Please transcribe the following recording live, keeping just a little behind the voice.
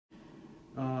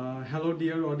Hello,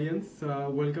 dear audience.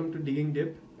 Welcome to Digging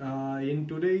Deep. In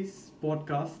today's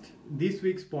podcast, this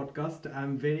week's podcast,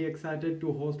 I'm very excited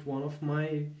to host one of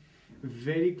my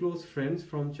very close friends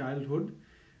from childhood,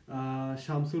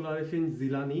 Shamsul Arefin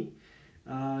Zilani.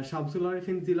 Shamsul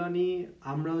Arifin Jilani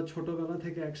আমরা ছোটবেলা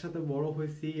থেকে একসাথে বড়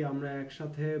হয়েছি, আমরা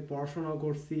একসাথে পড়াশোনা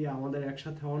করছি, আমাদের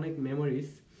একসাথে অনেক মেমোরিজ।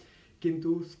 কিন্তু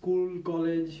স্কুল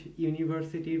কলেজ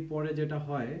ইউনিভার্সিটির পরে যেটা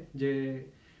হয় যে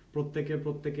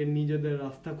প্রত্যেকের নিজেদের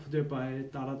রাস্তা খুঁজে পায়,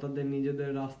 তারা তাদের নিজেদের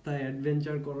রাস্তায়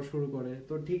অ্যাডভেঞ্চার করা শুরু করে।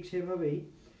 তো ঠিক সেভাবেই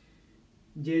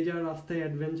যে যার রাস্তায়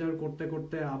অ্যাডভেঞ্চার করতে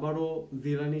করতে আবারও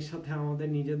জিলানির সাথে আমাদের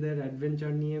নিজেদের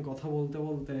অ্যাডভেঞ্চার নিয়ে কথা বলতে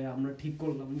বলতে আমরা ঠিক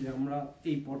করলাম যে আমরা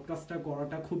এই পডকাস্টটা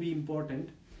করাটা খুবই important,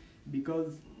 because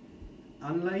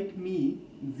unlike me,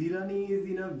 Jilani is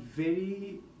in a very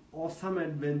awesome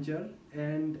adventure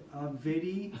and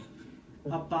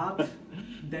a path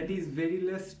that is very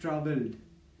less traveled.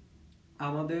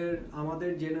 আমাদের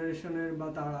আমাদের জেনারেশনের বা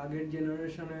তার আগের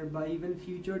জেনারেশনের বা ইভেন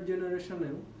ফিউচার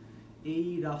জেনারেশনেও এই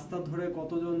রাস্তা ধরে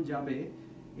কতজন যাবে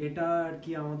এটা আর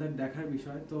কি আমাদের দেখার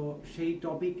বিষয়। তো সেই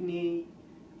টপিক নিয়েই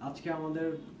আজকে আমাদের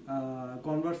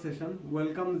conversation.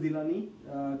 Welcome Jilani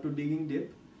two digging deep.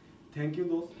 Thank you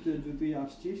দোস্ত যে তুই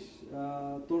আসছিস।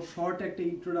 তোর শর্ট একটা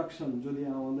ইন্ট্রোডাকশন যদি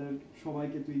আমাদের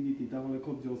সবাইকে তুই দিতি তাহলে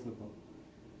খুব জোস হতো।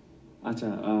 আচ্ছা,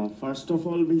 ফার্স্ট অফ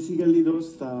অল বেসিক্যালি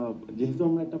দোস্ত, যেহেতু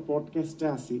আমরা একটা পডকাস্টে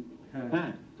আছি,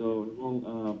 হ্যাঁ, তো এবং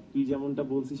তুই যেমনটা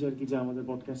বলছিস আর কি যে আমাদের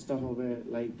পডকাস্টটা হবে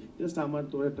লাইক জাস্ট আমার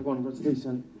তোর একটা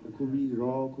কনভারসেশন, খুবই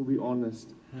খুবই অনেস্ট।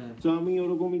 তো আমি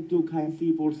ওরকম একটু খাইছি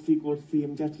পড়ছি করছি,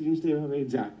 আমি চাচ্ছি জিনিসটা এভাবে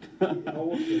যাক।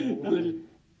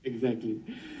 এক্স্যাক্টলি।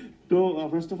 তো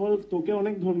ফার্স্ট অফ অল তোকে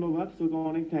অনেক ধন্যবাদ, তোকে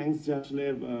অনেক থ্যাঙ্কস যে আসলে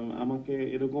আমাকে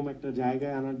এরকম একটা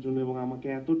জায়গায় আনার জন্য এবং আমাকে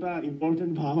এতটা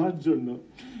ইম্পর্টেন্ট ভাবার জন্য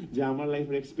যে আমার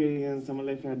লাইফের এক্সপেরিয়েন্স, আমার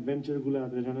লাইফের অ্যাডভেঞ্চার গুলো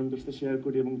যেন আমি তোর সাথে শেয়ার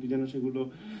করি এবং তুই যেন সেগুলো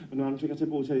মানুষের কাছে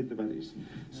পৌঁছে দিতে পারিস।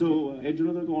 সো এর জন্য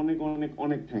তোকে অনেক অনেক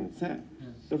অনেক থ্যাঙ্কস। হ্যাঁ,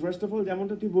 তো ফার্স্ট অফ অল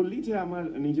যেমনটা তুই বললি যে আমার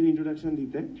নিজের ইন্ট্রোডাকশন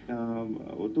দিতে,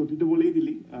 তো তুই তো বলেই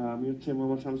দিলি আমি হচ্ছে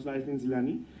Mohammad Shamsul Arifin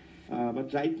Jilani. But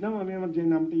right now আমি আমার যে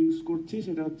নামটা ইউজ করছি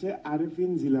সেটা হচ্ছে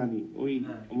আরেফিন জিলানি। ওই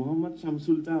মোহাম্মদ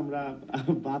শামসুলটা আমরা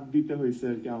বাদ দিতে হয়েছে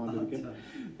আর কি আমাদেরকে।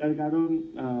 তার কারণ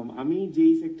আমি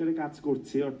যেই সেক্টরে কাজ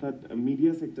করছি অর্থাৎ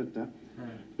মিডিয়া সেক্টরটা,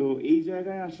 তো এই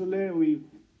জায়গায় আসলে ওই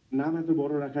নাম এত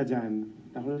বড় রাখা যায় না।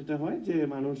 তাহলে যেটা হয় যে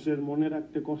মানুষের মনে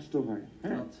রাখতে কষ্ট হয়।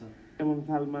 হ্যাঁ, যেমন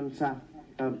সালমান শাহ,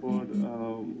 তারপর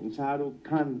শাহরুখ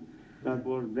খান,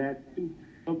 তারপর ব্র্যাড পিট,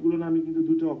 সবগুলো নামই কিন্তু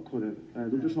দুটো অক্ষরের,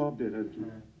 দুটো শব্দের আর কি।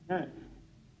 হ্যাঁ,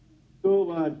 তো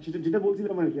যেটা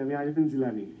বলছিলাম আর কি, আমি আরেফিন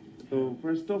জিলানি। তো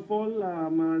ফার্স্ট অফ অল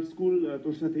আমার স্কুল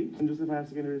তোর সাথেই Saint Joseph higher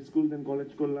secondary school, দেন কলেজ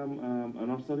করলাম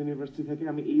নর্থ সাউথ ইউনিভার্সিটি থেকে।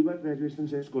 আমি এইবার গ্রাজুয়েশন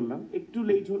শেষ করলাম, একটু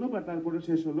লেট হলো বাট তারপরে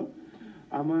শেষ হলো।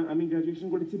 আমি গ্রাজুয়েশন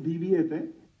করেছি বিবিএ তে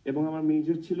এবং আমার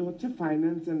মেজর ছিল হচ্ছে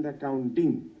ফাইন্যান্স এন্ড অ্যাকাউন্টিং।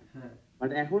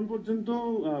 বাট এখন পর্যন্ত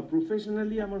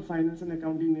প্রফেশনালি আমার ফাইন্যান্স এন্ড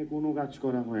অ্যাকাউন্টিং নিয়ে কোনো কাজ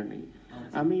করা হয় নাই।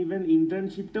 আমি ইভেন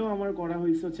ইন্টার্নশিপটাও আমার করা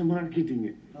হয়েছে হচ্ছে মার্কেটিং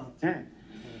এ। হ্যাঁ,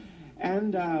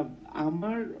 এন্ড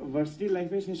আমার ভার্সিটি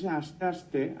লাইফের শেষে আসতে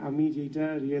আসতে আমি যেটা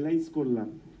রিয়েলাইজ করলাম,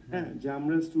 হ্যাঁ, যে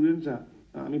আমরা স্টুডেন্টরা,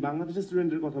 আমি বাংলাদেশের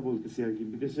স্টুডেন্টের কথা বলতেছি আর কি,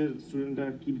 বিদেশের স্টুডেন্টরা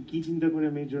কি চিন্তা করে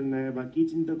মেজর নেয় বা কি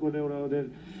চিন্তা করে ওরা ওদের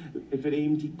লাইফের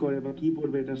এইম ঠিক করে বা কি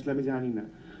পড়বে এটা আসলে আমি জানি না।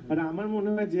 বাট আমার মনে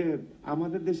হয় যে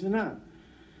আমাদের দেশে না,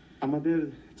 আমাদের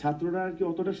ছাত্ররা আর কি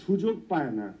অতটা সুযোগ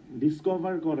পায় না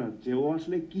ডিসকভার করার যে ও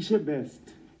আসলে কিসে বেস্ট,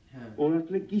 ওর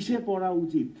আসলে কিসে পড়া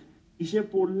উচিত, কিসে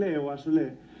পড়লে ও আসলে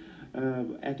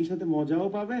একই সাথে মজাও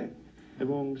পাবে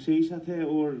এবং সেই সাথে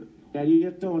ওর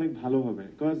ক্যারিয়ারটা অনেক ভালো হবে।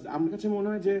 বিকজ আমার কাছে মনে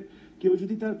হয় যে কেউ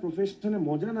যদি তার প্রফেশনে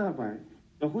মজা না পায়,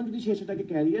 তখন যদি সে সেটাকে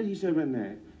ক্যারিয়ার হিসেবে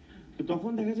নেয়, তো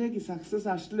তখন দেখা যায় কি সাকসেস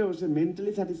আসলেও সে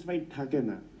মেন্টালি স্যাটিসফাইড থাকে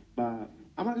না। বা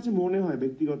আমার কাছে মনে হয়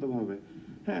ব্যক্তিগতভাবে,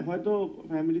 হ্যাঁ, হয়তো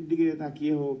ফ্যামিলির দিকে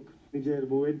তাকিয়ে হোক, নিজের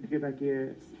বউয়ের দিকে তাকিয়ে,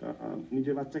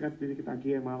 নিজের বাচ্চা কাচ্চাদের দিকে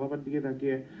তাকিয়ে, মা বাবার দিকে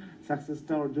তাকিয়ে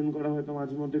সাকসেসটা অর্জন করা হয়তো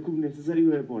মাঝে মধ্যে খুব নেসেসারি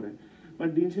হয়ে পড়ে। বাট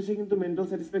দিন শেষে কিন্তু মেন্টাল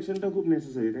স্যাটিসফ্যাকশনটা খুব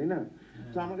নেসেসারি, তাই না?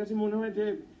 তো আমার কাছে মনে হয় যে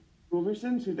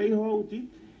প্রফেশন সেটাই হওয়া উচিত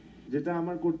যেটা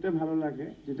আমার করতে ভালো লাগে,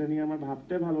 যেটা নিয়ে আমার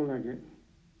ভাবতে ভালো লাগে।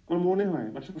 আমার মনে হয়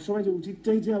বা সবসময় যে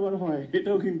উচিতটাই যে আবার হয়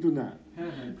এটাও কিন্তু না,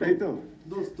 তাই তো?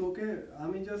 দোস্ত, তোকে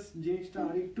আমি জাস্ট জিনিসটা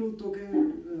আরেকটু তোকে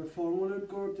ফর্মুলেট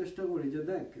করার চেষ্টা করি যে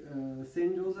দেখ,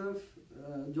 সেন্ট জোসেফ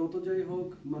যত যাই হোক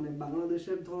মানে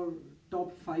বাংলাদেশের ধর টপ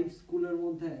 5 স্কুলের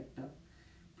মধ্যে একটা।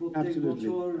 প্রত্যেক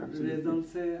বছর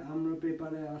রেজাল্টসে আমরা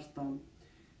পেপারে আসতাম।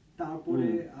 তারপরে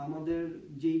আমাদের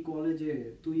যেই কলেজে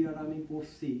তুই আর আমি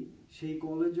পড়ছি সেই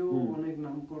কলেজও অনেক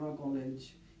নামকরা কলেজ,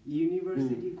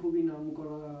 ইউনিভার্সিটি খুবই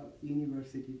নামকরা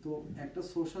ইউনিভার্সিটি। তো একটা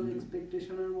সোশ্যাল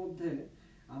এক্সপেকটেশনের মধ্যে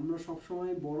আমরা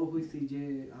সবসময় বড় হয়েছি যে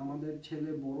আমাদের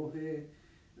ছেলে বড় হয়ে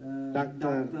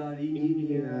ডাক্তার, ডাক্তার, ইঞ্জিনিয়ার,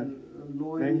 ইঞ্জিনিয়ার,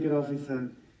 ব্যাংকের lawyer, officer,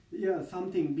 yeah,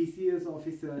 something BCS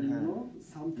officer, you হ্যাঁ know,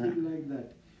 something হ্যাঁ like that.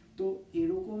 তো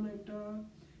এরকম একটা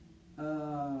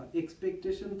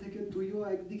এক্সপেকটেশন থেকে তুইও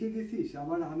একদিকে গেছিস,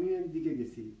 আবার আমিও একদিকে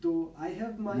গেছি। তো আই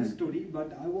হ্যাভ মাই হ্যাঁ story, but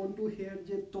I want to here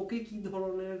যে তোকে কি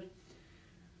ধরনের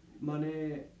মানে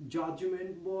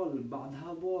জাজমেন্ট বল, বাধা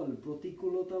বল,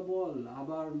 প্রতিকূলতা বল,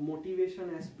 আবার মোটিভেশন,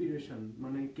 অ্যাসপিরেশন,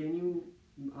 মানে ক্যান ইউ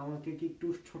আমাকে কি একটু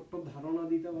ছোট্ট ধারণা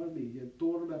দিতে পারবি যে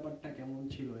তোর ব্যাপারটা কেমন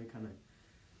ছিল এখানে?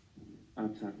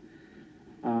 আচ্ছা,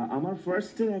 আমার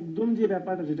ফার্স্টে একদম যে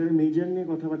ব্যাপারটা, যেটা আমি মেজর নিয়ে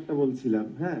কথাবার্তা বলছিলাম,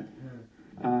 হ্যাঁ, হ্যাঁ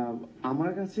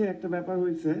আমার কাছে একটা ব্যাপার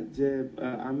হয়েছে যে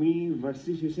আমি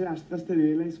ভার্সিটি শেষে আস্তে আস্তে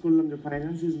রিয়েলাইজ করলাম যে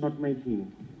finance is not my thing.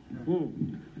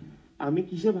 আমি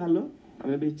কিসে ভালো,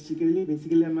 আমি বেসিক্যালি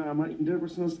আমার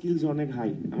ইন্টারপার্সোনাল স্কিলস অনেক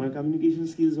হাই, আমার কমিউনিকেশন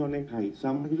স্কিলস অনেক হাই। সো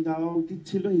আমার কিন্তু যাওয়া উচিত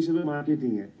ছিল হিসেবে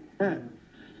মার্কেটিং এ। হ্যাঁ,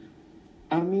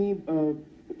 আমি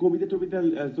কবিতা টবিতা,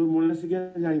 তোর মনে আছে কি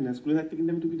জানি না, স্কুলে থাকতে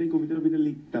কিন্তু আমি টুকিটাই কবিতা টবিতা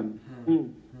লিখতাম।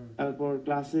 তারপর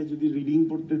ক্লাসে যদি রিডিং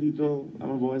পড়তে দিত,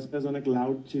 আমার ভয়েসটা অনেক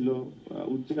লাউড ছিল,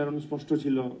 উচ্চারণ স্পষ্ট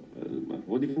ছিল।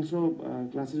 অধিকাংশ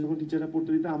ক্লাসে যখন টিচাররা পড়তে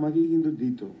দিত আমাকেই কিন্তু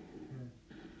দিত।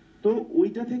 তো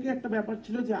ওইটা থেকে একটা ব্যাপার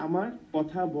ছিল যে আমার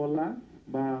কথা বলা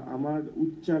বা আমার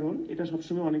উচ্চারণ এটা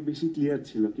সবসময় অনেক বেশি ক্লিয়ার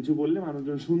ছিল, কিছু বললে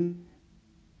মানুষজন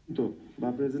শুনতো, বা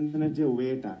প্রেজেন্টেশনের যে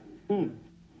ওয়েটা।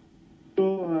 তো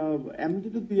এমনিতে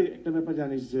তো তুই একটা ব্যাপার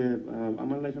জানিস যে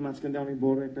আমার লাইফে মাঝখানে অনেক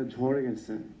বড় একটা ঝড়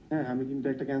গেছে। হ্যাঁ, আমি কিন্তু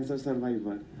একটা ক্যান্সার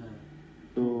সার্ভাইভার।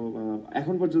 তো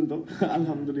এখন পর্যন্ত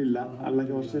আলহামদুলিল্লাহ,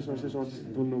 আল্লাহকে অশেষ অশেষ অশেষ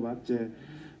ধন্যবাদ যে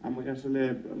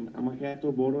আমাকে এত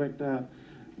বড় একটা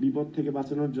বিপদ থেকে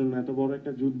বাঁচানোর জন্য, এত বড়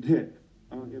একটা যুদ্ধে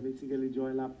আমাকে বেসিক্যালি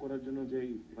জয় লাভ করার জন্য যে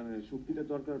মানে শক্তিটা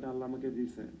দরকার, ওটা আল্লাহ আমাকে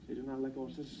দিয়েছে। সেই জন্য আল্লাহকে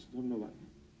অশেষ ধন্যবাদ।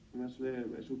 আমি আসলে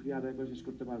শুকরিয়া আদায় করে শেষ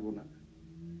করতে পারবো না।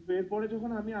 তো এরপরে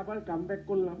যখন আমি আবার কাম ব্যাক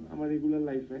করলাম আমার রেগুলার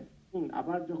লাইফে,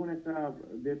 আবার যখন একটা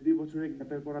 1.5-2 বছরের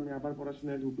গ্যাপের পর আমি আবার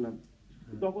পড়াশোনায় ঢুকলাম,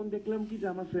 তখন দেখলাম কি যে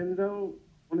আমার ফ্রেন্ডরাও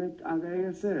অনেক আগায়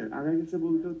গেছে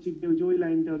বলতে হচ্ছে যে ওই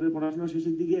লাইনটা, ওদের পড়াশোনা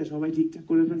শেষের দিকে সবাই ঠিকঠাক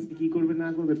করে ফেলছে, কি করবে না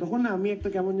করবে। তখন না আমি একটা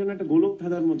কেমন যেন একটা গোলক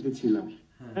ধাঁধার মধ্যে ছিলাম।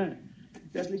 হ্যাঁ,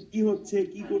 আসলে কি হচ্ছে,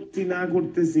 কি করছি না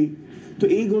করতেছি। তো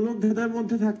এই গোলক ধাঁধার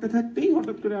মধ্যে থাকতে থাকতেই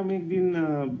হঠাৎ করে আমি একদিন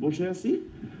বসে আছি,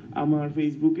 আমার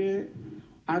ফেসবুকে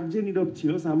আর যে নীরব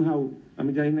ছিল সামহাউ,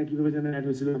 আমি জানি না কিভাবে যেন অ্যাড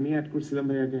হয়েছিল, আমি অ্যাড করছিলাম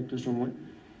ভাইয়াকে একটা সময়।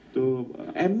 তো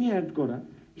এমনি অ্যাড করা,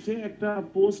 সে একটা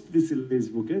পোস্ট দিছিল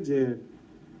ফেসবুকে যে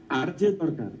আর যে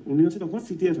দরকার, উনি হচ্ছে তখন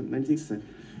সিটিএফএম 96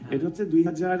 এটা হচ্ছে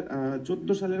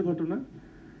 2014 সালের ঘটনা,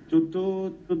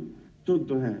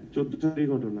 14 সালের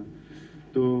ঘটনা।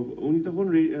 তো উনি তখন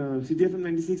সিটিএফএম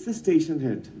 96 এর স্টেশন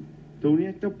হেড। তো উনি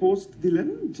একটা পোস্ট দিলেন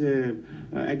যে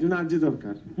একজন আরজে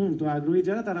দরকার, তো আগ্রহী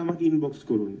যারা তারা আমাকে ইনবক্স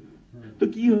করুন। তো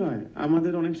কি হয়,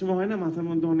 আমাদের অনেক সময় হয় না, মাথার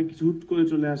মধ্যে অনেক কিছু হুট করে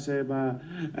চলে আসে, বা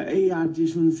এই আরজে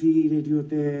শুনছি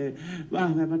রেডিওতে, বা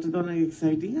ব্যাপারটা তো অনেক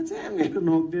এক্সাইটিং আছে, আমি একটা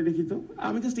নক দিয়ে দেখি। তো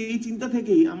আমি জাস্ট এই চিন্তা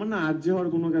থেকেই, আমার না আরজে হওয়ার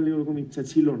কোনো কালে ওরকম ইচ্ছা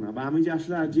ছিল না, বা আমি যে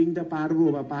আসলে আরজিংটা পারবো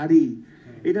বা পারি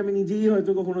এটা আমি নিজেই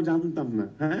হয়তো কখনো জানতাম না।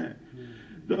 হ্যাঁ,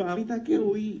 তো আমি তাকে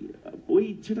ওই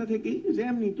ইচ্ছেটা থেকেই যে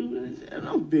আমি একটু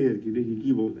নক দেই আর কি, দেখি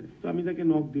কি বলে। তো আমি তাকে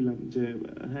নক দিলাম যে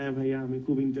হ্যাঁ ভাইয়া, আমি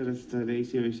খুব ইন্টারেস্টেড,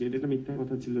 এটা মিথ্যা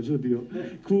কথা ছিল যদিও,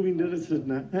 খুব ইন্টারেস্টেড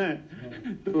না। হ্যাঁ,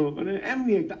 তো মানে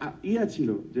এমনি একটা ইয়া ছিল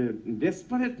যে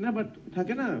ডেসপারেট না, বাট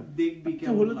থাকে না, দেখবি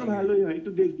হলে তো ভালোই হয়,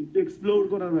 একটু দেখি, একটু এক্সপ্লোর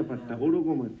করার ব্যাপারটা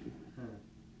ওরকম আর কি।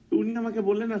 উনি আমাকে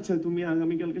বললেন আচ্ছা তুমি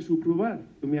আগামীকালকে শুক্রবার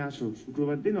তুমি আসো,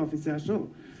 শুক্রবার দিন অফিসে আসো,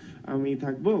 আমি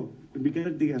থাকবো,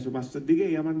 বিকালের দিকে আসো, 5টার দিকে,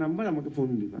 এই আমার নাম্বার, আমাকে ফোন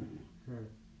দিবা।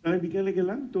 আমি বিকালে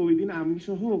গেলাম। তো ওই দিন আমি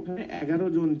সহ ওখানে 11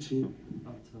 জন ছিল,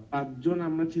 5 জন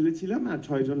আমরা ছেলে ছিলাম আর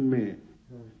 6 জন মেয়ে।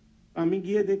 আমি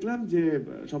গিয়ে দেখলাম যে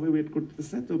সবাই ওয়েট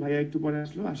করতেছে। তো ভাইয়া একটু পরে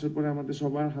আসলো, আসার পরে আমাদের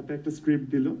সবার হাতে একটা স্ক্রিপ্ট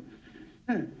দিল।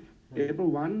 হ্যাঁ, এরপর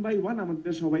 1 বাই 1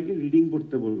 আমাদের সবাইকে রিডিং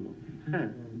পড়তে বললো। হ্যাঁ,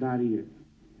 দাঁড়িয়ে।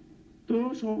 তো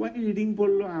সবাই রিডিং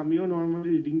পড়লো, আমিও নর্মালি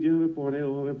রিডিং যেভাবে পড়ে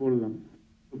ওভাবে পড়লাম।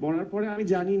 পড়ার পরে আমি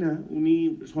জানি না, উনি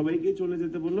সবাইকে চলে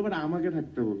যেতে বললো, বাট আমাকে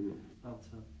থাকতে বললো।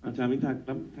 আচ্ছা, আমি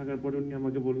থাকলাম। থাকার পরে উনি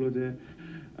আমাকে বললো যে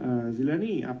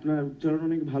জিলানি, আপনার উচ্চারণ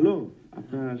অনেক ভালো,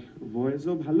 আপনার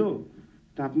ভয়েসও ভালো,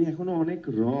 তা আপনি এখনো অনেক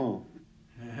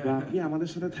তো আপনি আমাদের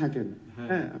সাথে থাকেন।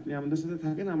 হ্যাঁ, আপনি আমাদের সাথে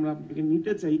থাকেন, আমরা আপনাকে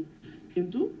নিতে চাই,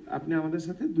 কিন্তু আপনি আমাদের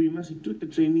সাথে 2 মাস একটু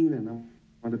ট্রেনিং নেন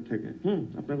আমাদের থেকে।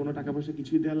 আপনার কোনো টাকা পয়সা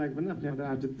কিছুই দেওয়া লাগবে না, আপনি আমাদের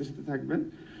আর্জেন্টদের সাথে থাকবেন।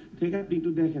 ঠিক আছে, আপনি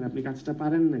একটু দেখেন আপনি কাজটা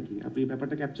পারেন নাকি, আপনি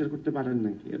ব্যাপারটা ক্যাপচার করতে পারেন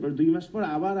নাকি। এবার 2 মাস পর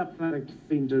আবার আপনার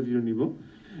একটা ইন্টারভিউ নিব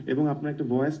এবং আপনার একটা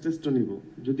ভয়েস টেস্টও নিব।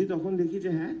 যদি তখন দেখি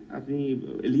যে হ্যাঁ আপনি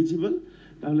এলিজিবল,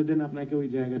 তাহলে দেন আপনাকে ওই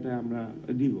জায়গাটা আমরা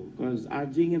দিব। কজ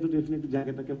আর্জিং এ তো ডেফিনেটলি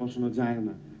জায়গাটাকে বসানো যায়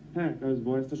না। হ্যাঁ, কজ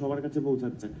ভয়েস তো সবার কাছে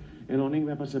পৌঁছাচ্ছে, এর অনেক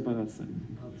ব্যাপার স্যাপার আছে।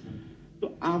 তো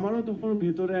আমারও তখন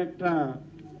ভেতরে একটা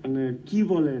মানে কি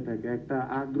বলে এটাকে, একটা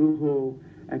আগ্রহ,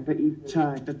 একটা ইচ্ছা,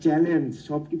 একটা চ্যালেঞ্জ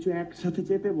সবকিছু একসাথে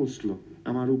চেপে বসলো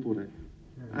আমার উপরে।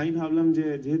 আমি ভাবলাম যে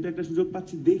যেহেতু একটা সুযোগ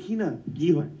পাচ্ছি দেখি না কি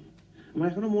হয়। আমার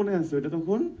এখনো মনে আছে ওটা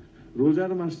তখন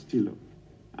রোজার মাস ছিল।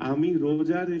 আমি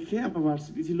রোজা রেখে আমার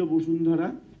ভার্সিটি ছিল বসুন্ধরা,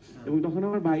 এবং তখন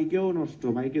আমার বাইকেও নষ্ট,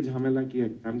 বাইকে ঝামেলা কি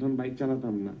একটা, আমি তখন বাইক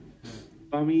চালাতাম না।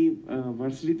 তো আমি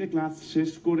ভার্সিটিতে ক্লাস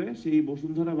শেষ করে সেই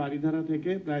বসুন্ধরা বাড়িধারা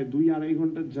থেকে প্রায় 2-2.5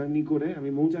 ঘন্টার জার্নি করে আমি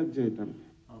মৌচাক যেতাম।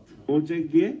 মৌচাক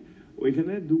গিয়ে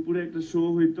ওইখানে দুপুরে একটা শো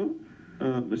হইতো,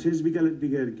 শেষ বিকালের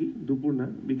দিকে আর কি, দুপুর না,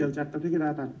 বিকাল 4টা থেকে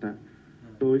রাত 8টা।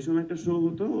 তো ওই সময় একটা শো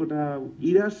হতো, ওটা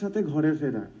ইরার সাথে ঘরে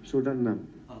ফেরা শোটার নাম।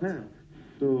 হ্যাঁ,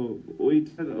 তো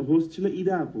ওইটার হোস্ট ছিল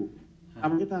ইরা আপু।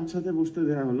 আমাকে তার সাথে বসতে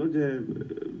দেওয়া হলো যে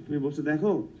তুমি বসে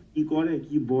দেখো কি করে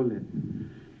কি বলে।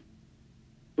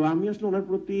 তো আমি আসলে ওনার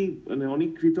প্রতি মানে অনেক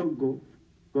কৃতজ্ঞ,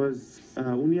 বিকজ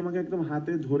উনি আমাকে একদম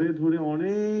হাতে ধরে ধরে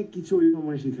অনেক কিছু ওই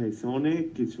সময় শিখাইছে, অনেক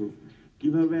কিছু,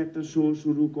 কিভাবে একটা শো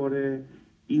শুরু করে,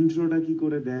 ইন্ট্রোটা কি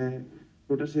করে দেয়,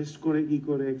 ওটা শেষ করে কি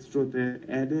করে, এক্সট্রোতে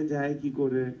অ্যাডে যায় কি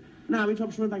করে। না, আমি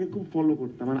সবসময় তাকে খুব ফলো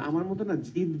করতাম। আর আমার মতে না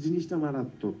জিদ জিনিসটা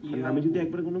মারাত্মক, মানে আমি যদি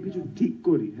একবার কোনো কিছু ঠিক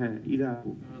করি। হ্যাঁ, ইরা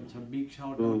আপু। আচ্ছা, big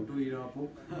shout out to Ira আপু।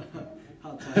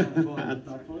 আচ্ছা,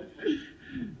 তারপর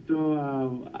তো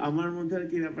আমার মধ্যে আর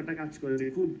কি ব্যাপারটা কাজ করে যে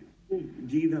খুব খুব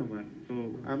জিদ আমার। তো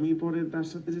আমি পরে তার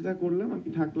সাথে যেটা করলাম, আমি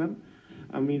থাকলাম,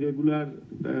 আমি রেগুলার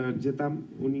যেতাম,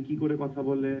 উনি কি করে কথা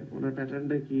বলে, ওনার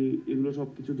প্যাটার্নটা কি, এগুলো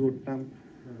সবকিছু ধরতাম।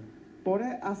 পরে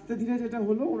আস্তে ধীরে যেটা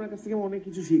হলো, ওনার কাছ থেকে অনেক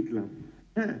কিছু শিখলাম।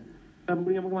 হ্যাঁ,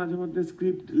 তারপরে আমাকে মাঝে মধ্যে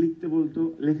স্ক্রিপ্ট লিখতে বলতো।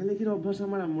 লেখালেখির অভ্যাস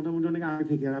আমার মোটামুটি অনেক আগে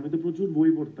থেকে, আর আমি তো প্রচুর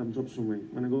বই পড়তাম সব সময়,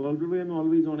 মানে গল্পের বই আমি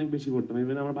অলওয়েজ অনেক বেশি পড়তাম।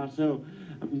 ইভেন আমার বাসায়ও,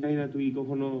 আমি জানি না তুই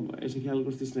কখনো এসে খেয়াল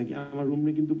করছিস নাকি, আমার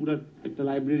রুমে কিন্তু পুরো একটা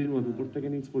লাইব্রেরির মতো, উপর থেকে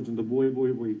নিচ পর্যন্ত বই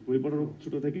বই বই বই পড়ার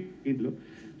ছোট থেকে দিল।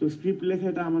 তো স্ক্রিপ্ট লেখা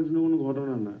এটা আমার জন্য কোনো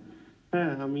ঘটনা না।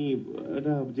 হ্যাঁ, আমি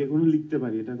এটা যে কোনো লিখতে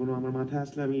পারি, এটা কোনো আমার মাথায়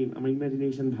আসলে আমি, আমার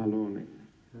ইমাজিনেশন ভালো অনেক।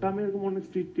 তো আমি এরকম অনেক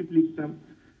স্ক্রিপ্ট টিপ লিখতাম।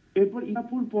 এরপর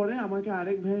ইরাপুর পরে আমাকে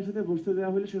আরেক ভাইয়ের সাথে বসতে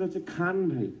দেওয়া হলো, সেটা হচ্ছে খান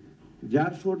ভাই,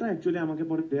 যার শোটা অ্যাকচুয়ালি আমাকে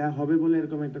পরে দেয়া হবে বলে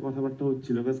এরকম একটা কথাবার্তা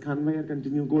হচ্ছিল। বাস খান ভাই আর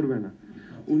কন্টিনিউ করবে না,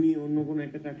 উনি অন্য কোনো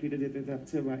একটা চাকরিতে যেতে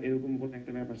চাচ্ছে বা এরকম কোন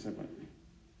একটা ব্যাপার স্যাপার।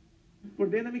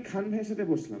 দেন আমি খান ভাইয়ের সাথে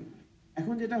বসলাম।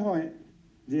 এখন যেটা হয়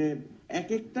যে এক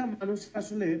একটা মানুষ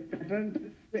আসলে প্যাটার্নটা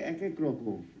এক এক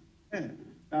রকম। হ্যাঁ,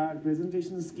 তার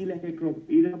প্রেজেন্টেশন স্কিল এক এক রকম।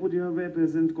 ইরাপু যেভাবে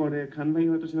প্রেজেন্ট করে, খান ভাই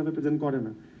হয়তো সেভাবে প্রেজেন্ট করে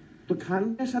না। তো খান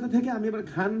ভাইয়ের সাথে থেকে আমি এবার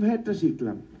খান ভাইয়েরটা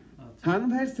শিখলাম। খান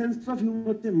ভাইয়ের সেন্স অফ হিউমার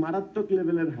হচ্ছে মারাত্মক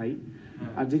লেভেলের হাই,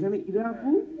 আর যেখানে ইরা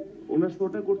আপু ওনার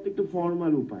শোটা করতে একটু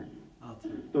ফর্মাল উপায়।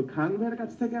 তো খান ভাইয়ের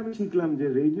কাছ থেকে আমি শিখলাম যে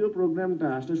রেডিও প্রোগ্রামটা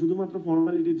আসলে শুধুমাত্র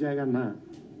ফর্মালিটির জায়গা না,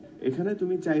 এখানে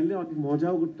তুমি চাইলে অনেক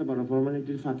মজাও করতে পারো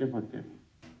ফর্মালিটির ফাঁকে ফাঁকে।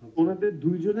 ওনাদের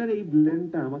দুইজনের এই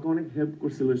ব্লেন্ডটা আমাকে অনেক হেল্প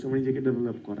করছিল ওই সময় নিজেকে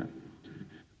ডেভেলপ করা।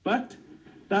 বাট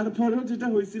তারপরেও যেটা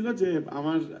হয়েছিল যে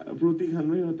আমার প্রতি খান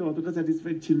ভাই হয়তো অতটা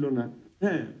স্যাটিসফাইড ছিল না।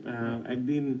 হ্যাঁ,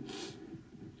 একদিন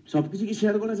সবকিছু কি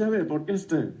শেয়ার করা যাবে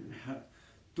পডকাস্টে?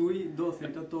 তুই দোস্ত,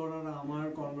 এটা তোর আর আমার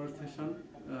কনভারসেশন।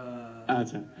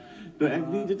 আচ্ছা, তো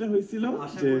একদিন যেটা হয়েছিল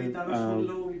আশা যে করি তারা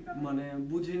শুনলেও মানে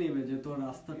বুঝে নেবে যে তোর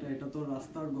রাস্তাটা, এটা তোর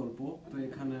রাস্তার গল্প, তো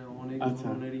এখানে অনেক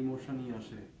ধরনের ইমোশনই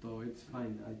আসে, তো ইটস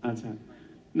ফাইন। আচ্ছা,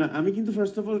 না আমি কিন্তু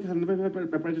ফার্স্ট অফ অল খান ভাই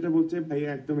ব্যাপার যেটা বলছে, ভাই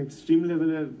একদম এক্সট্রিম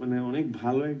লেভেলের, মানে অনেক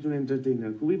ভালো একজন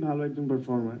এন্টারটেইনার, খুবই ভালো একজন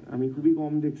পারফর্মার। আমি খুবই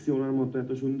কম দেখছি ওনার মতো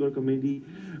এত সুন্দর কমেডি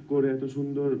করে, এত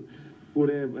সুন্দর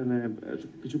করে মানে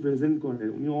কিছু প্রেজেন্ট করে।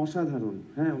 উনি অসাধারণ।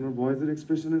 হ্যাঁ, ওনার ভয়েসের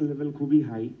এক্সপ্রেশনের লেভেল খুবই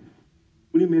হাই।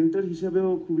 উনি মেন্টর হিসেবেও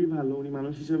খুবই ভালো, উনি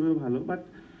মানুষ হিসেবেও ভালো। বাট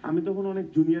আমি তখন অনেক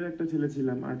জুনিয়র একটা ছেলে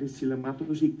ছিলাম, আর্টিস্ট ছিলাম,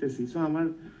 মাত্র শিখতেছি। সো আমার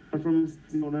পারফরমেন্স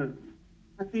ওনার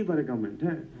থাকতেই পারে কমেন্ট।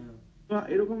 হ্যাঁ, তো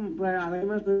এরকম প্রায় 2.5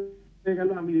 মাস হয়ে গেল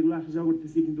আমি রেগুলার আসা যাওয়া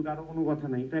করতেছি, কিন্তু কারো কোনো কথা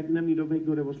নাই। তো একদিন আমি নীরব ভাইকে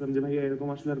ধরে বসলাম যে ভাইয়া এরকম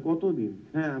আসলে আর কতদিন,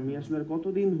 হ্যাঁ আমি আসলে আর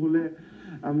কতদিন হলে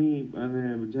আমি মানে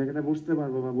জায়গাটা বসতে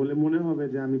পারবো বা বলে মনে হবে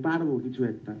যে আমি পারবো কিছু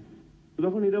একটা। তো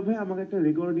তখন নীরব ভাই আমাকে একটা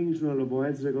রেকর্ডিং শোনালো,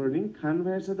 ভয়েস রেকর্ডিং। খান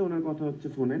ভাইয়ের সাথে ওনার কথা হচ্ছে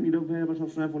ফোনে। নীরব ভাই আবার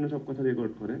সবসময় ফোনে সব কথা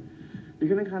রেকর্ড করে।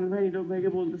 এখানে খান ভাই নীরব ভাইকে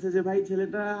বলতেছে যে ভাই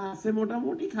ছেলেটা আছে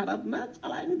মোটামুটি খারাপ না,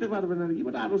 চালায় নিতে পারবেন আর কি,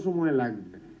 বাট আরো সময়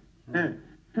লাগবে। হ্যাঁ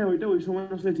হ্যাঁ, ওইটা ওই সময়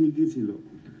আসলে ঠিকই ছিল।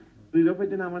 নীরব ভাই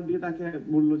যেন আমার দিকে তাকে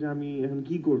বললো যে আমি এখন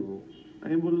কি করব।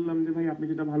 আমি বললাম যে ভাই আপনি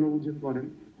যেটা ভালো বুঝেন করেন।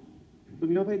 তো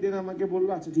নীরব ভাই যেন আমাকে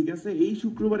বললো আচ্ছা ঠিক আছে, এই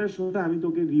শুক্রবারের শোটা আমি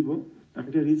তোকে দিব, আমি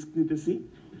একটা রিস্ক নিতেছি,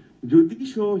 যদি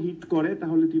শো হিট করে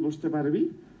তাহলে তুই বসতে পারবি।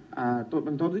 আর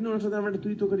ততদিন ওনার সাথে আমার একটা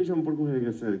তুই তোকারি সম্পর্ক হয়ে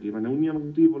গেছে আর কি, মানে উনি আমাকে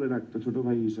তুই বলে রাখতো ছোট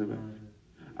ভাই হিসেবে।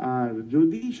 আর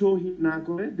যদি শো হিট না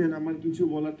করে দেন আমার কিছু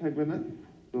বলার থাকবে না,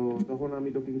 তো তখন আমি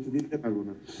তোকে কিছু দিতে পারবো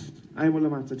না। আমি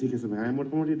বললাম আচ্ছা ঠিক আছে ভাই। আমি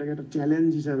মোটামুটি এটাকে একটা চ্যালেঞ্জ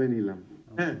হিসাবে নিলাম।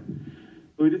 হ্যাঁ,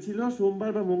 তো ওইটা ছিল সোমবার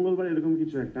বা মঙ্গলবার এরকম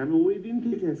কিছু একটা। আমি ওই দিন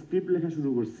থেকে স্ক্রিপ্ট লেখা শুরু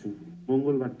করছি,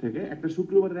 মঙ্গলবার থেকে একটা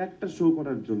শুক্রবারের একটা শো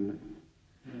করার জন্য।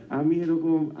 আমি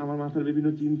এরকম আমার মাথার বিভিন্ন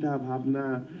চিন্তা ভাবনা,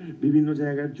 বিভিন্ন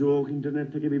জায়গার জোক, ইন্টারনেট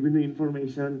থেকে বিভিন্ন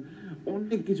ইনফরমেশন,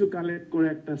 অনেক কিছু কালেক্ট করে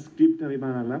একটা স্ক্রিপ্ট আমি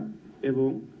বানালাম। এবং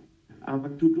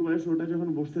আমার শুক্রবারের শোটা যখন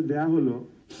বসতে দেয়া হলো,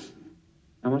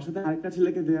 আমার সাথে আরেকটা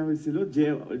ছেলেকে দেয়া হয়েছিল, যে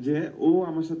যে ও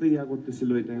আমার সাথে ইয়া করতেছিল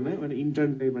ওই টাইমে, মানে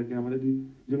ইন্টার্ন টাইপ আর কি। আমাদের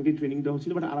দুজনকে ট্রেনিং দেওয়া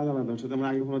হচ্ছিল, বাট আলাদা আলাদা। ওর সাথে আমার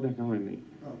আগে কখনো দেখা হয় নাই।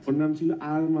 ওর নাম ছিল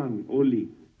আরমান ওলি।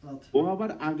 ও আবার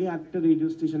আগে একটা রেডিও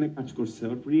স্টেশনে কাজ করছে,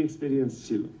 ওর প্রি এক্সপেরিয়েন্স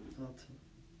ছিল।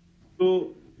 তো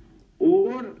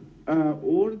ওর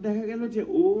ওর দেখা গেল যে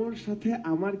ওর সাথে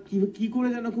আমার কি করে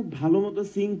যেন খুব ভালো মতো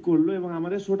সিঙ্ক করলো, এবং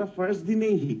আমাদের শোটা ফার্স্ট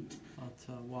দিনেই হিট।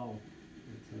 আচ্ছা, ওয়াও।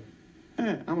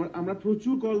 হ্যাঁ, আমরা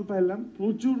প্রচুর কল পাইলাম,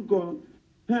 প্রচুর কল।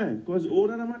 হ্যাঁ, কজ ওর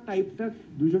আর আমার টাইপটা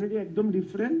দুজনেরই একদম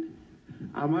ডিফারেন্ট।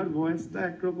 আমার ভয়েসটা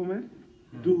একরকমের,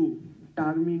 একটু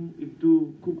টার্মিং, একটু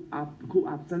খুব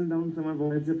আপস এন্ড ডাউনস আমার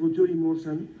ভয়েসে, প্রচুর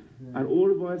ইমোশন। আর ওর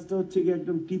ভয়েসটা হচ্ছে কি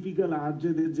একদম টিপিক্যাল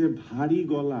আরজেদের যে ভারী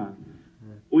গলা,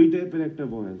 ওই টাইপের একটা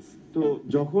ভয়েস। তো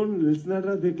যখন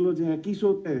লিসনাররা দেখলো যে একই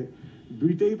শোতে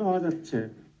দুইটাই পাওয়া যাচ্ছে,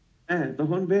 হ্যাঁ,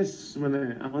 তখন বেশ মানে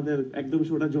আমাদের একদম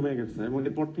শোটা জমে গেছে। এবং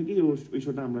এরপর থেকেই ওই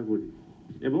শোটা আমরা করি।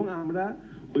 এবং আমরা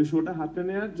ওই শোটা হাতে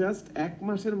নেওয়ার জাস্ট 1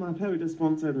 মাসের মাথায় ওইটা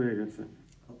স্পন্সর হয়ে গেছে।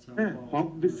 হ্যাঁ, হক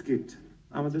বিস্কিট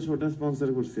আমাদের শোটা স্পন্সর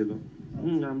করছিল।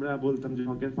 আমরা বলতাম যে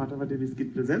হকের ফাটাফাটি বিস্কিট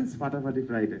প্রেজেন্টস ফাটাফাটি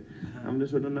ফ্রাইডে। আমাদের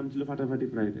শোটার নাম ছিল ফাটাফাটি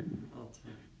ফ্রাইডে।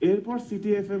 এরপর সিটি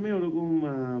এফএম এ ওরকম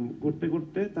করতে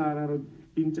করতে তার আরো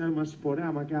 3-4 মাস পরে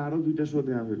আমাকে আরো 2টা শো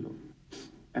দেওয়া হলো।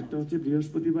 একটা হচ্ছে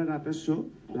বৃহস্পতিবার রাতের শো,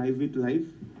 লাইভ উইথ লাইভ।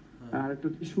 আর একটা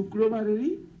হচ্ছে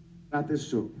শুক্রবারেরই রাতের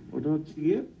শো, ওটা হচ্ছে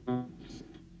গিয়ে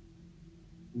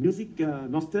মিউজিক,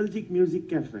 নস্টালজিক মিউজিক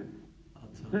ক্যাফে।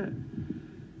 হ্যাঁ,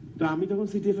 তো আমি তখন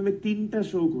সিটি এফএম এ 3টা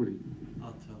শো করি।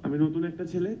 আমি নতুন একটা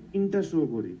ছেলে, 3টা শো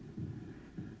করি।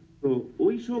 তো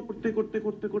ওই শো করতে করতে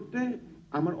করতে করতে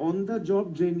আমার অন দা জব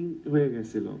ট্রেনিং হয়ে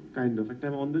গেছিল, কাইন্ড অফ একটা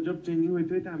অন দা জব ট্রেনিং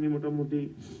হইতে হইতে আমি মোটামুটি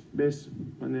বেশ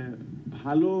মানে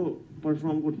ভালো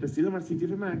পারফর্ম করতেছিলাম। আর সিটি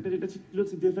এফএম একটা যেটা ছিল,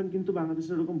 সিটি এফএম কিন্তু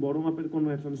বাংলাদেশের এরকম বড় মাপের কোনো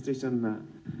এফএম স্টেশন না,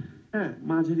 হ্যাঁ,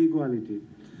 মাঝারি কোয়ালিটি,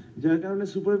 যার কারণে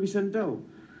সুপারভিশনটাও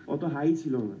অত হাই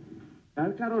ছিল না।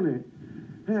 তার কারণে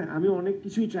হ্যাঁ, আমি অনেক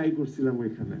কিছুই ট্রাই করছিলাম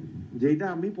ওইখানে, যেটা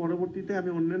আমি পরবর্তীতে আমি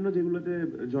অন্যান্য যেগুলোতে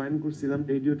জয়েন করছিলাম,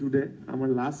 রেডিও টুডে আমার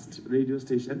লাস্ট রেডিও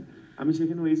স্টেশন, আমি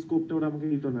সেখানে ওই স্কোপটা ওরা আমাকে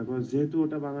দিত না। যেহেতু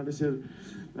ওটা বাংলাদেশের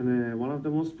মানে one of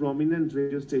the most prominent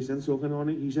radio station, so ওখানে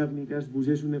অনেক হিসাব নিকাশ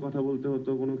বুঝে শুনে কথা বলতে হতো।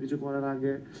 কোনো কিছু করার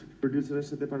আগে প্রডিউসারের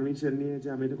সাথে পারমিশন নিয়ে যে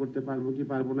আমি এটা করতে পারবো কি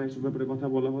পারবো না এসব ব্যাপারে কথা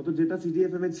বলা হতো, যেটা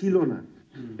সিডিএফএম এ ছিল না।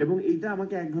 এবং এইটা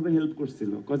আমাকে একভাবে হেল্প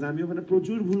করছিল, কজ আমি ওখানে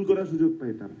প্রচুর ভুল করার সুযোগ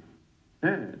পাইতাম।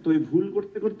 হ্যাঁ, তো এই ভুল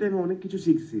করতে করতে আমি অনেক কিছু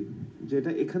শিখছি, যেটা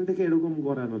এখান থেকে এরকম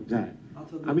করানো যায়।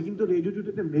 আমি কিন্তু রেডিও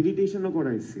টুডেতে মেডিটেশনও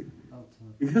করাইছি,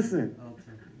 ঠিক আছে,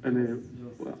 মানে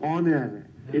অন এয়ার।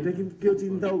 এটা কিন্তু কেউ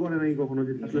চিন্তাও করে নাই কখনো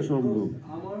যে আসলে সম্ভব।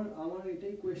 আমার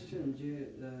এটাই কোশ্চেন যে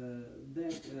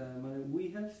দেখ, মানে we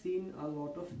have seen a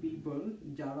lot of people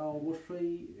যারা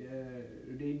অবশ্যই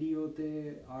রেডিওতে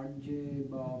আরজে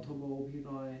বা অথবা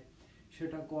অভিনয়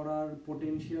সেটা করার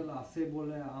পোটেনশিয়াল আছে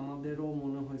বলে আমাদেরও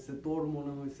মনে হয়েছে, তোর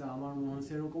মনে হয়েছে, আমার মনে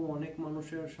হয়েছে, এরকম অনেক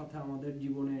মানুষের সাথে আমাদের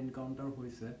জীবনে এনকাউন্টার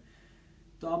হয়েছে।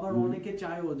 তো আবার অনেকে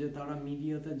চায়ও যে তারা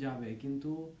মিডিয়াতে যাবে,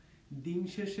 কিন্তু দিন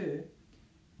শেষে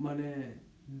মানে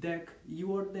দেখ, you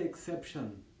are the exception,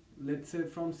 let's say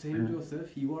from Saint Joseph,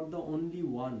 you are the only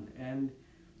one. And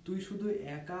তুই শুধু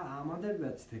একা আমাদের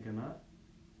ব্যাচ থেকে না,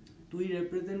 তুই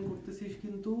রিপ্রেজেন্ট করতেছিস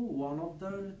কিন্তু one of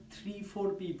the 3-4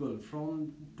 people from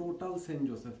total Saint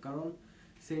Joseph. কারণ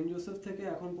সেন্ট জোসেফ থেকে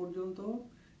এখন পর্যন্ত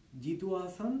জিতু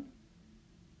হাসান,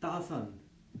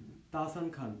 তাহসান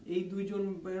খান, এই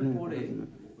দুইজনের পরে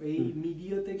এই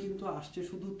মিডিয়াতে কিন্তু আসছে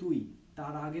শুধু তুই,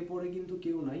 তার আগে পরে কিন্তু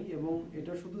কেউ নাই। এবং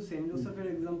এটা শুধু সেন্ট জোসেফের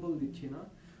এক্সাম্পল দিচ্ছি না,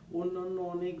 অন্যান্য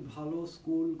অনেক ভালো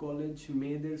স্কুল কলেজ,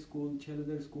 মেয়েদের স্কুল,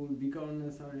 ছেলেদের স্কুল,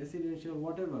 বিকারনেস আর রেসিডেন্সিয়াল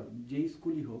হোয়াটএভার, যেই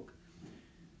স্কুলই হোক,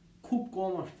 খুব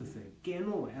কম আসতেছে। কেন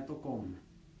এত কম?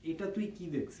 এটা তুই কি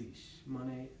দেখছিস,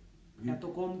 মানে এত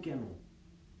কম কেন?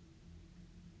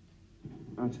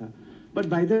 আচ্ছা, বাট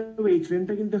বাই দ্য ওয়ে এই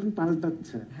ট্রেন্ডটা কিন্তু এখন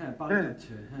পাল্টাচ্ছে। হ্যাঁ,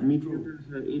 পাল্টাচ্ছে। হ্যাঁ,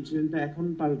 এই ট্রেন্ডটা এখন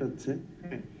পাল্টাচ্ছে।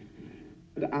 হ্যাঁ,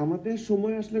 আমাদের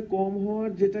সময় আসলে কম হওয়ার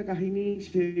যেটা কাহিনী,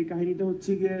 সেই কাহিনীটা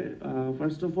হচ্ছে গিয়ে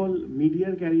ফার্স্ট অফ অল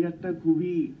মিডিয়ার ক্যারিয়ারটা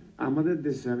খুবই আমাদের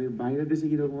দেশে, আমি বাইরের দেশে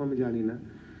কিরকম আমি জানি না,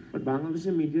 বাট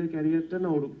বাংলাদেশের মিডিয়ার ক্যারিয়ারটা না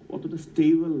অতটা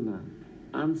স্টেবল না,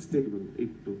 আনস্টেবল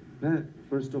একটু। হ্যাঁ,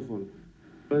 ফার্স্ট অফ অল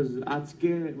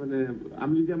আজকে মানে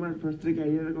আমি যদি আমার ফার্স্ট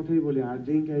ক্যারিয়ারের কথাই বলি,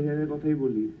 আর্জিং ক্যারিয়ারের কথাই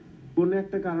বলি, কোনো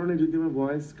একটা কারণে যদি আমার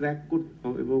ভয়েস ক্র্যাক করতো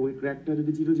এবং ওই ক্র্যাকটা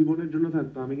যদি চিরজীবনের জন্য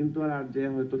থাকতো, আমি কিন্তু আর আরজে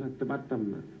হয়তো থাকতে পারতাম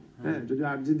না। হ্যাঁ, যদি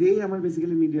আরজে দিয়েই আমার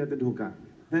বেসিক্যালি মিডিয়াতে ঢোকা,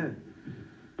 হ্যাঁ,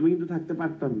 আমি কিন্তু থাকতে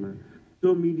পারতাম না। তো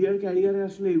মিডিয়ার ক্যারিয়ারে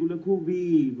আসলে এগুলো খুবই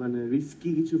মানে রিস্কি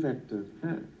কিছু ফ্যাক্টর।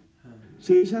 হ্যাঁ,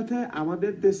 সেই সাথে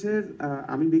আমাদের দেশের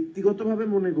আমি ব্যক্তিগতভাবে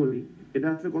মনে করি, এটা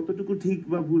আসলে কতটুকু ঠিক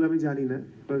বা ভুল আমি জানি না,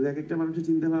 কারণ এক একটা মানুষের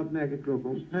চিন্তা ভাবনা এক এক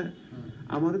রকম। হ্যাঁ,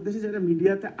 আমাদের দেশে যারা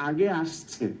মিডিয়াতে আগে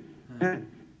আসছে, হ্যাঁ,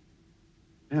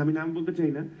 আমি নাম বলতে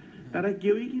চাই না, তারা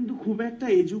কেউই কিন্তু খুব একটা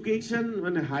এডুকেশন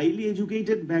মানে হাইলি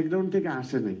এডুকেটেড ব্যাকগ্রাউন্ড থেকে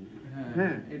আসে নাই।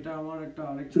 হ্যাঁ, এটা আমার একটা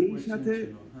আরেকটা সেই কোশ্চেন সাথে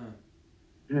ছিল।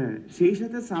 হ্যাঁ, সেই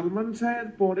সাথে সালমান শাহের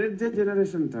পরের যে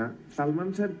জেনারেশনটা, সালমান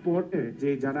শাহের পরে যে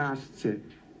যারা আসছে,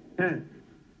 হ্যাঁ,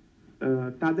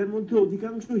 তাদের মধ্যে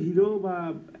অধিকাংশ হিরো বা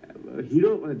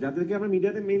হিরো যাদেরকে আমরা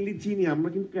মিডিয়াতে মেইনলি চিনি, আমরা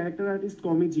কিন্তু ক্যারেক্টার আর্টিস্ট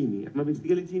কমই চিনি। আমরা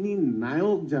বেসিক্যালি চিনি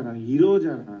নায়ক যারা, হিরো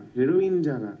যারা, হিরোইন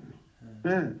যারা,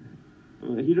 হ্যাঁ,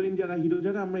 হিরো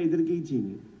যারা আমরা এদেরকেই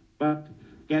চিনি, বাট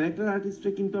ক্যারেক্টার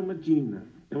আর্টিস্টরা কিন্তু আমরা চিনি না।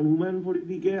 যেমন হুমায়ুন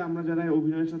ফরিদিকে আমরা যারা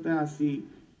অভিনয়ের সাথে আসি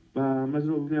বা আমরা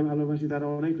যারা অভিনয় ভালোবাসি তারা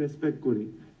অনেক রেসপেক্ট করি,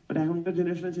 বাট এখনকার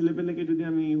জেনারেশনের ছেলেপেলেকে যদি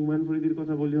আমি হুমায়ুন ফরিদির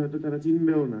কথা বলি, হয়তো তারা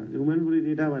চিনবেও না যে হুমায়ুন ফরিদি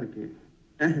এটা আবার কে।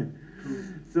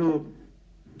 তো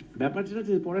ব্যাপার যেটা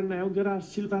যে পরের নায়ক যারা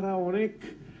আসছিল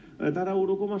তারা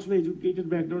ওরকম আসলে এডুকেটেড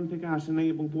ব্যাকগ্রাউন্ড থেকে আসে নাই,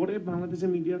 এবং পরে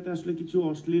বাংলাদেশের মিডিয়াতে আসলে কিছু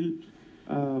অশ্লীল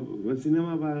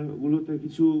সিনেমা বা গুলোতে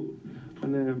কিছু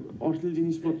মানে অশ্লীল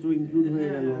জিনিসপত্র ইনক্লুড হয়ে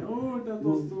গেল।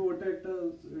 ওটা একটা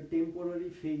টেম্পোরারি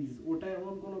ফেজ, ওটা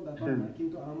এমন কোনো ব্যাপার না।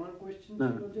 কিন্তু আমার কোশ্চেন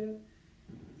ছিল যে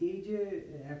এই যে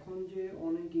এখন যে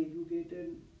অনেক এডুকেটেড,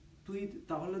 তুই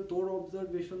তাহলে তোর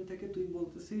অবজারভেশন থেকে তুই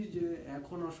বলতেছিস যে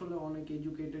এখন আসলে অনেক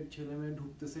এডুকেটেড ছেলে মেয়ে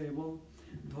ঢুকতেছে, এবং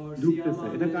ধর ঢুকতেছে,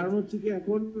 এটা কারণ হচ্ছে কি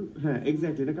এখন, হ্যাঁ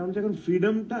এক্স্যাক্টলি, এটা কারণ হচ্ছে এখন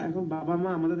ফ্রিডমটা, এখন বাবা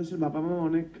মা, আমাদের দেশের বাবা মা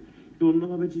অনেক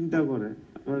অন্যভাবে চিন্তা করে।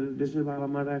 আমাদের দেশের বাবা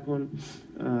মারা এখন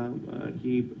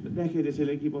কি দেখে যে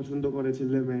ছেলে কি পছন্দ করে,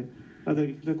 ছেলে মেয়ে তাদের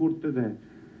কিছুটা করতে দেয়।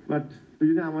 বাট তুই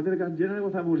যদি আমাদের গার্জিয়ানের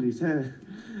কথা বলিস, হ্যাঁ,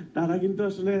 তারা কিন্তু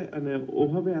আসলে মানে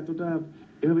ওভাবে এতটা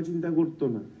এভাবে চিন্তা করতো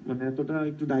না, মানে এতটা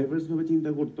একটু ডাইভার্স ভাবে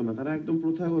চিন্তা করতো না। তারা একদম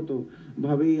প্রথাগত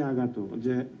ভাবেই আগাতো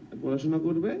যে পড়াশোনা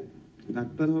করবে,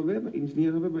 ডাক্তার হবে বা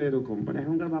ইঞ্জিনিয়ার হবে বা এরকম। বাট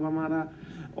এখনকার বাবা মারা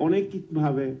অনেক কিছু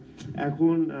ভাবে।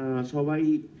 এখন সবাই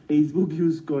ফেসবুক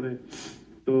ইউজ করে,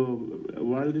 তো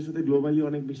ওয়ার্ল্ডের সাথে গ্লোবালি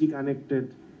অনেক বেশি কানেক্টেড,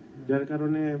 যার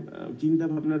কারণে চিন্তা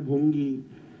ভাবনার ভঙ্গি,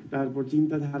 তারপর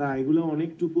চিন্তাধারা, এগুলো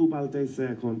অনেকটুকু পাল্টাইছে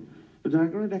এখন। তো যার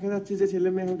কারণে দেখা যাচ্ছে যে ছেলে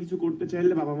মেয়ে এখন কিছু করতে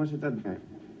চাইলে বাবা মা সেটা দেয়।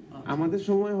 আমাদের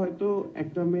সময় হয়তো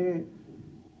একটা মেয়ে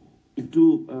একটু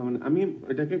মানে আমি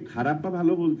এটাকে খারাপ বা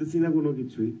ভালো বলতেছি না কোনো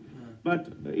কিছুই, বাট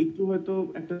একটু হয়তো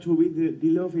একটা ছবি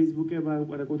দিলেও ফেসবুকে বা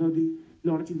কোথাও দিলে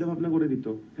অনেক চিন্তা ভাবনা করে দিত।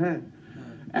 হ্যাঁ,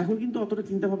 এখন কিন্তু অতটা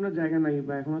চিন্তা ভাবনার জায়গা নাই,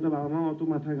 বা এখন হয়তো বাবা মা অত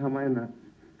মাথা ঘামায় না।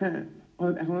 হ্যাঁ,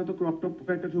 এখন হয়তো ক্রপ টপ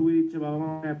করে একটা ছবি দিচ্ছে, বাবা মা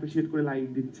অ্যাপ্রিশিয়েট করে লাইক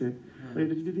দিচ্ছে।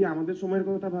 এটা যদি আমাদের সময়ের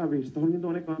কথা ভাবিস, তখন কিন্তু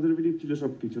অনেক কনজারভেটিভ ছিল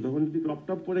সবকিছু। তখন যদি ক্রপ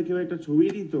টপ করে কেউ একটা ছবি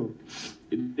দিত,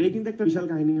 এই কিন্তু একটা বিশাল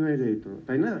কাহিনী হয়ে যেত,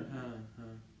 তাই না?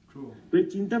 তো এই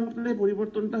চিন্তা ভাবনার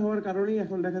পরিবর্তনটা হওয়ার কারণেই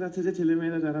এখন দেখা যাচ্ছে যে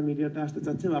ছেলেমেয়েরা যারা মিডিয়াতে আসতে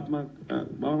চাচ্ছে,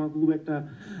 বাবা মা খুব একটা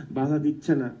বাধা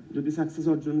দিচ্ছে না। যদি সাকসেস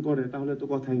অর্জন করে তাহলে তো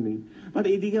কথাই নেই। বাট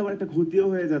এইদিকে আবার একটা ক্ষতিও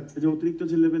হয়ে যাচ্ছে যে অতিরিক্ত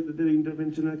ছেলেমেয়েদের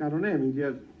ইন্টারভেনশনের কারণে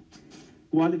মিডিয়ার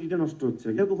কোয়ালিটিটা নষ্ট হচ্ছে।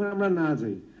 কেউ ওখানে আমরা না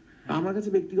যাই, আমার কাছে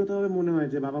ব্যক্তিগতভাবে মনে হয়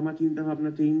যে বাবা মা চিন্তা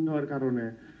ভাবনা চেঞ্জ হওয়ার কারণে,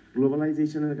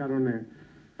 গ্লোবালাইজেশনের কারণে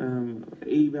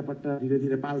এই ব্যাপারটা ধীরে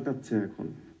ধীরে পাল্টাচ্ছে এখন।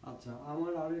 আচ্ছা,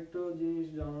 আমার আরেকটা জিনিস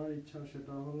জানার ইচ্ছা,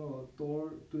 সেটা হলো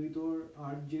তুই তোর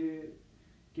আরজে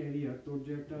ক্যারিয়ার, তোর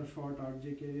যে একটা শর্ট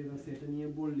আরজে ক্যারিয়ার আছে এটা নিয়ে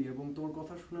বললি, এবং তোর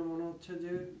কথা শুনে মনে হচ্ছে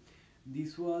যে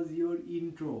this was your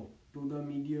intro to the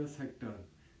media sector.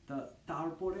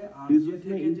 তারপরে আরজে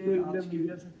থেকে যে আজকে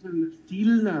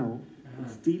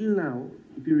still now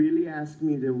if you really ask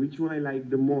me that which one I like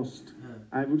the most,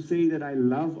 I would say that I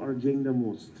love RJing the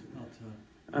most.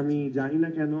 আমি জানি না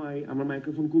কেন আমার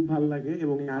microphone খুব ভালো লাগে,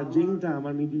 এবং আরজেইংটা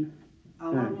আমার মিডিয়া,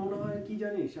 আমার মনে হয় কি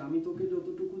জানিস, আমি তোকে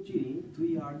যতটুকু চিনি, তুই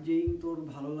আরজেইং তোর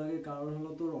ভালো লাগে কারণ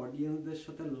হলো তোর অডিয়েন্সদের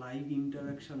সাথে লাইভ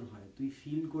ইন্টারঅ্যাকশন হয়, তুই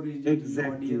ফিল করিস যে তুই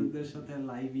অডিয়েন্সদের সাথে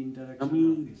লাইভ ইন্টারঅ্যাকশন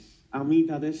আছিস। আমি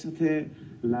তাদের সাথে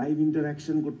লাইভ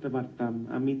ইন্টারঅ্যাকশন করতে পারতাম,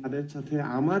 আমি তাদের সাথে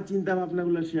আমার চিন্তা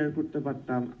ভাবনাগুলো শেয়ার করতে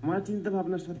পারতাম, আমার চিন্তা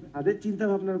ভাবনার সাথে তাদের চিন্তা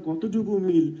ভাবনার কতটুকু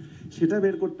মিল সেটা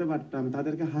বের করতে পারতাম,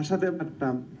 তাদেরকে হাসাতে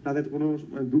পারতাম, তাদের কোনো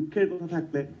দুঃখের কথা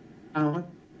থাকলে আমার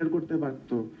শেয়ার করতে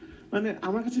পারতো। মানে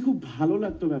আমার কাছে খুব ভালো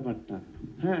লাগতো ব্যাপারটা।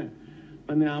 হ্যাঁ,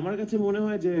 মানে আমার কাছে মনে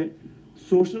হয় যে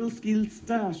সোশ্যাল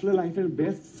স্কিলসটা আসলে লাইফের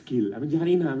বেস্ট স্কিল। আমি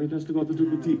জানি না আমি এটা আসলে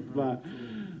কতটুকু ঠিক বা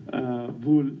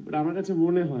ভুল, আমার কাছে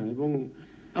মনে হয়, এবং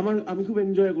আমি খুব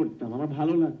এনজয় করতাম, আমার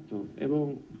ভালো লাগতো, এবং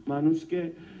মানুষকে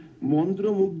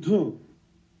মন্ত্রমুগ্ধ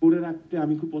করে রাখতে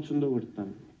আমি খুব পছন্দ করতাম।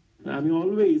 আমি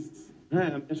অলওয়েজ, হ্যাঁ,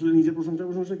 আমি আসলে নিজের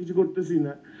প্রশংসা কিছু করতেছি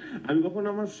না, আমি কখন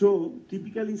আমার শো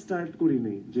টিপিক্যালি স্টার্ট করি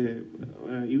নাই যে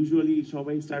ইউজুয়ালি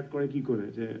সবাই স্টার্ট করে কি করে,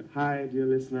 যে হাই ডিয়ার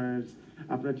লিসনার্স,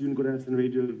 আপনারা টিউন করে আছেন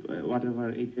রেডিও হোয়াটএভার,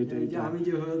 আমি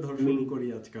যেভাবে ধর্ষণ করি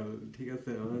আজকাল, ঠিক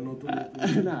আছে, নতুন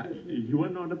না, you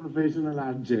are not a professional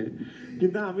RJ,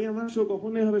 কিন্তু আমি আমার শো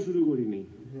কখনো এভাবে শুরু করিনি,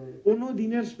 কোনো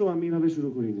দিনের শো আমি এভাবে শুরু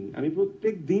করিনি। আমি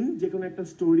প্রত্যেক দিন যে কোনো একটা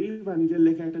স্টোরি বা নিজের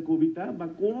লেখা একটা কবিতা বা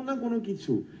কোনো না কোনো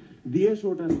কিছু দিয়ে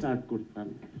শোটা স্টার্ট করতাম,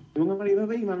 এবং আমার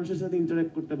এইভাবেই মানুষের সাথে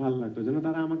ইন্টারঅ্যাক্ট করতে ভালো লাগতো, যেন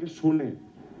তারা আমাকে শোনে।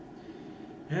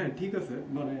 হ্যাঁ ঠিক আছে,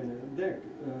 মানে দেখ,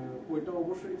 ওইটা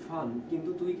অবশ্যই ফান, কিন্তু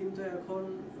তুই কিন্তু এখন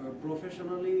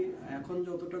প্রফেশনালি এখন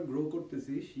যতটা গ্রো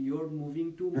করতেছিস, you are moving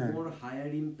to more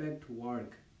higher impact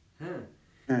work. হ্যাঁ,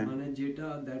 মানে যেটা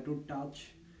দ্যাট উড টাচ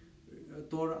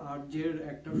তোর আর্জের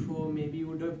একটা show maybe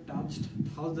would have touched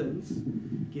thousands,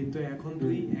 কিন্তু এখন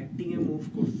তুই অ্যাক্টিং এ মুভ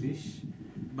করছিস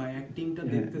বা অ্যাক্টিংটা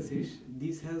দেখতেছিস,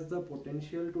 this has the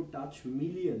potential to touch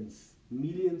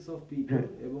millions of people,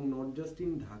 এবং নট জাস্ট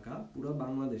ইন ঢাকা, পুরো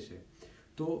বাংলাদেশে।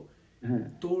 তো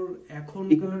তোর এখন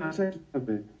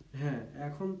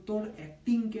এখন তোর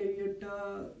অ্যাক্টিং ক্যারিয়ারটা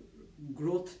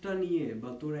গ্রোথটা নিয়ে বা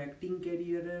তোর অ্যাক্টিং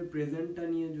ক্যারিয়ারের প্রেজেন্টটা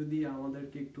নিয়ে যদি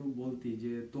আমাদেরকে একটু বলতি,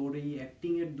 যে তোর এই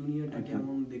অ্যাক্টিং এর দুনিয়াটা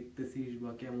কেমন দেখতেছিস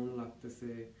বা কেমন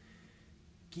লাগতেছে,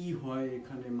 কি হয়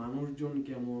এখানে, মানুষজন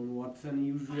কেমন, হোয়াটস অ্যান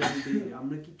ইউজুয়াল ডে,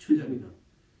 আমরা কিচ্ছু জানি না।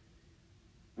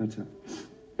 আচ্ছা,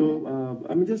 তো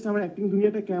আমি জাস্ট আমার অ্যাক্টিং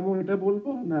দুনিয়াটা কেমন এটা বলবো,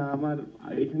 না আমার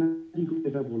এখানে কি করি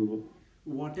এটা বলবো?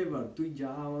 হোয়াটএভার তুই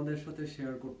যা আমাদের সাথে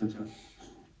শেয়ার করতে চাস।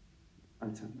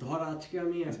 আচ্ছা, ধর আজকে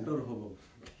আমি অ্যাক্টর হব,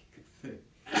 ঠিক আছে,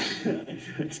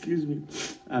 এক্সকিউজ মি।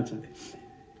 আচ্ছা,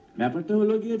 ব্যাপারটা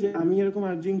হলো গিয়ে যে আমি এরকম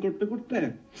আর্জিং করতে করতে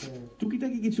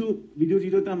টুকিটাকি কিছু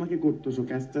ভিডিওতে আমাকে করতো, সো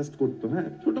ক্যাস্ট করতো, হ্যাঁ,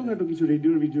 ছোটখাটো কিছু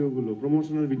রেডিওর ভিডিও গুলো,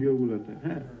 প্রমোশনাল ভিডিও গুলোতে,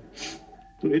 হ্যাঁ।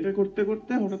 তো এটা করতে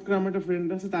করতে হঠাৎ করে আমার একটা ফ্রেন্ড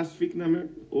আছে তাসফিক নামে,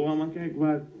 ও আমাকে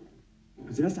একবার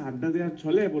জাস্ট আড্ডা দেওয়ার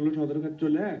ছলে বললো সদরঘাট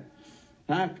চলে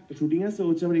হ্যাঁ, একটা শুটিং আছে,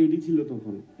 হচ্ছে আমার এডি ছিল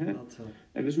তখন, হ্যাঁ,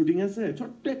 একটা শুটিং আছে,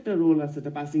 ছোট্ট একটা রোল আছে,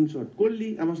 একটা পাসিং শট করলি,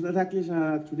 আমার সাথে থাকলি, সারা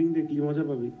শুটিং দেখলি, মজা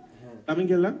পাবি। আমি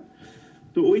গেলাম,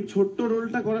 তো ওই ছোট্ট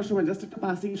রোলটা করার সময় জাস্ট একটা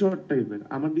পাসিং শট টাইপের,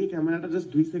 আমার দিকে ক্যামেরাটা জাস্ট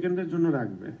 2 সেকেন্ডের জন্য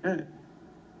রাখবে, হ্যাঁ।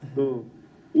 তো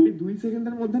ওই 2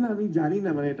 সেকেন্ডের মধ্যে না, আমি জানি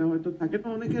না, মানে এটা হয়তো থাকে তো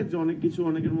অনেকের, যে অনেক কিছু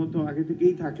অনেকের মতো আগে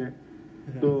থেকেই থাকে,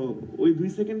 তো ওই 2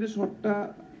 সেকেন্ডের শটটা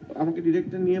আমাকে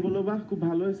ডিরেক্টর নিয়ে বললো, বাহ খুব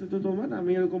ভালো হয়েছে তো তোমার।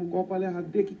 আমি এরকম কপালে হাত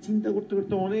দিয়ে কি চিন্তা করতে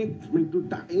করতে অনেক একটু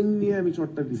টাইম নিয়ে আমি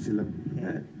শটটা দিছিলাম,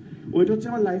 হ্যাঁ। ওইটা হচ্ছে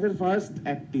আমার লাইফের first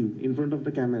acting in front of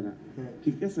the camera,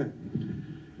 ঠিক আছে।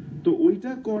 তো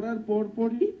ওইটা করার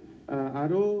পরই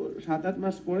আরো 7-8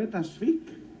 মাস পরে তাসফিক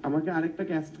আমাকে আরেকটা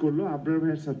ক্যাস্ট করলো আবরার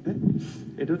ভাইয়ের সাথে,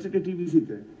 এটা হচ্ছে একটা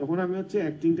টিভিসিতে। তখন আমি হচ্ছে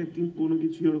অ্যাক্টিং কোনো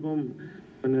কিছু ওরকম,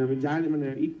 মানে আমি জানি, মানে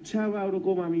ইচ্ছা বা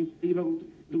ওরকম আমি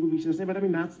এইটুকু বিশ্বাস নেই, বাট আমি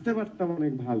নাচতে পারতাম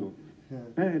অনেক ভালো,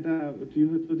 হ্যাঁ, এটা তুই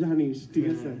হয়তো জানিস, ঠিক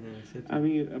আছে।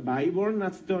 আমি বাইবর্ন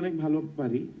নাচতে অনেক ভালো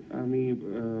পারি, আমি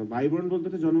বাইবর্ন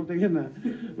বলতে জন্ম থেকে না,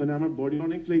 মানে আমার বডি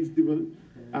অনেক ফ্লেক্সিবল।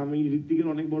 আমি ঋত্বিকের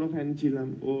অনেক বড় ফ্যান ছিলাম,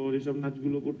 ও এসব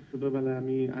নাচগুলো করতে ছোটবেলায়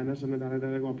আমি আয়নার সামনে দাঁড়ায়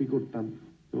দাঁড়ায় কপি করতাম,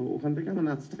 তো ওখান থেকে আমার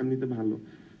নাচটা এমনিতে ভালো।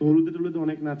 তো হলুদে টলুদে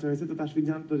অনেক নাচা হয়েছে, তো তাসফিক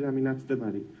জানতো যে আমি নাচতে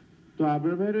পারি। তো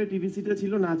আবরার ভাইয়ের ওই টিভিসিটা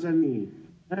ছিল নাচা নিয়ে,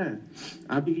 হ্যাঁ,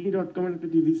 abigiনি.com এর একটা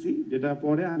টিভিসি, যেটা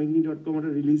পরে abigini.com ওটা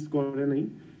রিলিজ করে নাই,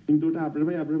 কিন্তু ওটা আবরার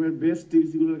ভাইয়ের বেস্ট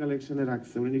টিভিসি গুলোর কালেকশনে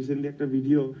রাখছে। উনি রিসেন্টলি একটা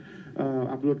ভিডিও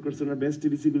আপলোড করছে ওনার বেস্ট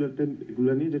টিভিসি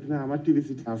গুলো নিয়ে, যেখানে আমার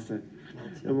টিভিসিটা আছে,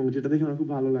 এবং যেটা দেখে আমার খুব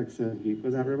ভালো লাগছে আর কি,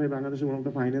 বিকজ আবরার ভাই বাংলাদেশের one of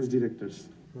the finest directors.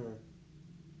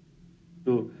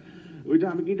 তো ওইটা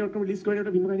abigini.com রিলিজ করে,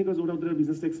 ওটা ভিন্ন কাহিনী, বিকজ ওরা ওদের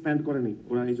বিজনেসটা এক্সপ্যান্ড করে নাই,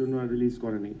 ওরা এই জন্য আর রিলিজ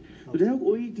করে নাই। তো যাই হোক,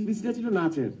 ওই টিভিসিটা ছিল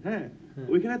নাচের, হ্যাঁ।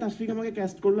 ওইখানে তাসফিক আমাকে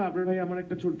ক্যাস্ট করলো, আপনার ভাই আমার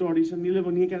একটা ছোট্ট অডিশন নিল,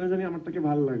 এবং নিয়ে কেন জানি আমার তাকে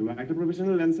ভালো লাগলো। একটা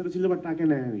প্রফেশনাল ল্যান্সারও ছিল, বাট তাকে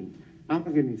নেয়নি,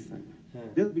 আমাকে নিচ্ছে,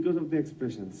 just because of the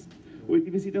expressions. ওই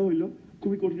টিভিসিটা হইলো,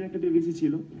 খুবই কঠিন একটা টিভিসি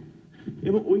ছিল,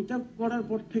 এবং ওইটা করার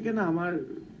পর থেকে না আমার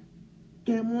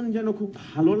কেমন যেন খুব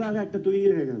ভালো লাগা একটা তৈরি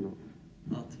হয়ে গেল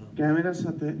ক্যামেরার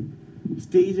সাথে,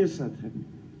 স্টেজের সাথে,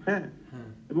 হ্যাঁ।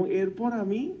 এবং এরপর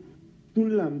আমি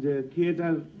শুনলাম যে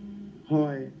থিয়েটার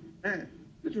হয়, হ্যাঁ,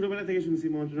 ছোটবেলা থেকে শুনছি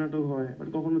মঞ্চ নাটক হয়, বাট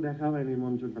কখনো দেখা হয়নি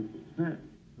মঞ্চ নাটক, হ্যাঁ।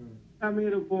 আমি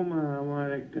এরকম আমার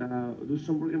এক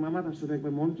দুঃসম্পর্কের মামা, তার সাথে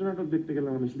একবার মঞ্চ নাটক দেখতে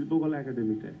গেলাম আমি শিল্পকলা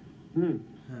একাডেমিতে,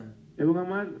 এবং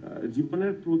আমার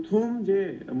জীবনের প্রথম যে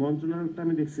মঞ্চ নাটকটা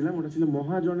আমি দেখছিলাম, ওটা ছিল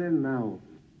মহাজনের নাও,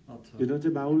 যেটা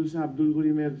হচ্ছে বাউল শাহ আব্দুল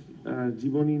করিমের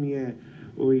জীবনী নিয়ে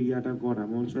ওই ইয়াটা করা,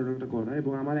 মঞ্চ নাটকটা করা।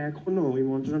 এবং আমার এখনো ওই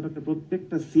মঞ্চ নাটকটা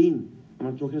প্রত্যেকটা সিন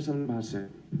আমার চোখের সামনে ভাসে।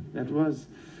 দ্যাট ওয়াজ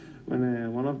মানে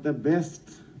one of the best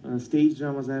stage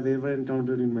dramas I have ever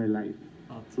encountered in my life.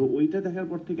 তো ওইটা দেখার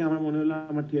পর থেকে আমার মনে হলো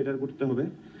আমার থিয়েটার করতে হবে,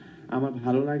 আমার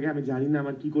ভালো লাগে, আমি জানি না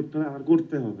আমার কি করতে হবে, আমার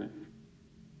করতে হবে।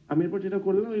 আমি এরপর যেটা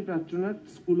করলাম, ওই প্রার্থনাথ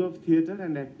school of theatre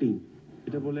and acting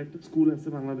এটা বলে একটা স্কুল আছে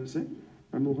বাংলাদেশে,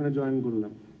 আমি ওখানে জয়েন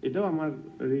করলাম। এটাও আমার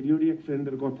রেডিওরই এক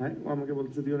ফ্রেন্ডের কথায়, ও আমাকে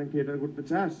বলছে তুই অনেক থিয়েটার করতে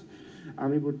চাস,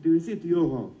 আমি ভর্তি হয়েছি, তুইও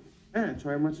হ, হ্যাঁ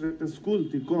 6 মাসের একটা স্কুল,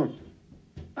 তুই কর।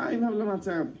 আমি ভাবলাম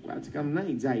আচ্ছা আজকাল নাই,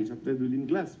 যাই সপ্তাহে 2 দিন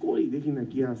ক্লাস করি, দেখি না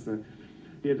কি আছে,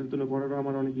 থিয়েটার তো করারও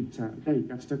আমার অনেক ইচ্ছা, তাই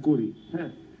কাজটা করি।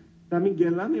 হ্যাঁ, তা আমি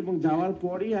গেলাম এবং যাওয়ার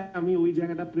পরই আমি ওই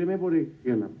জায়গাটা প্রেমে পড়ে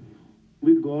গেলাম।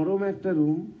 ওই গরম একটা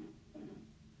রুম,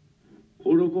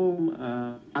 ওরকম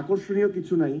আকর্ষণীয়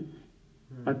কিছু নাই,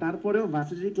 আর তারপরেও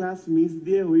ভার্সিটি ক্লাস মিস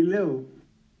দিয়ে হইলেও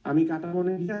আমি কাটা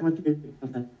মনে গিয়ে আমার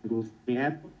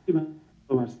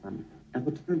ভালোবাসতাম,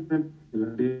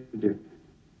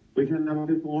 ওইখানে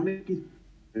আমাদের অনেক কিছু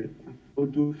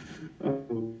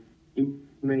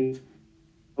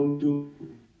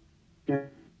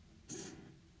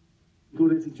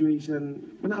সিচুয়েশন,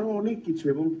 মানে আরো অনেক কিছু।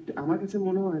 এবং আমার কাছে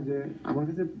মনে হয় যে, আমার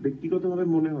কাছে ব্যক্তিগতভাবে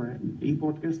মনে হয় এই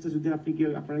পডকাস্টটা যদি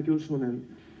আপনারা কেউ শোনেন,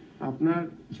 আপনার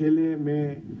ছেলে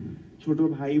মেয়ে, ছোট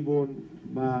ভাই বোন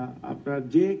বা আপনার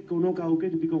যে কোনো কাউকে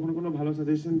যদি কখনো কোনো ভালো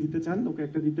সাজেশন দিতে চান, ওকে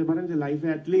একটা দিতে পারেন যে লাইফে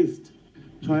অ্যাটলিস্ট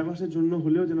 6 মাসের জন্য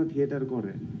হলেও যেন থিয়েটার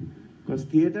করে। বিকজ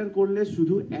থিয়েটার করলে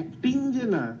শুধু অ্যাক্টিং যে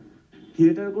না,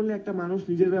 থিয়েটার করলে একটা মানুষ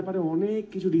নিজের ব্যাপারে অনেক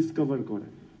কিছু ডিসকভার করে,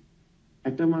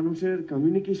 একটা মানুষের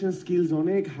কমিউনিকেশন স্কিলস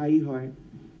অনেক হাই হয়,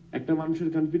 একটা মানুষের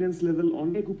কনফিডেন্স লেভেল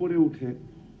অনেক উপরে উঠে।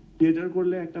 থিয়েটার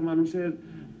করলে একটা মানুষের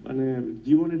মানে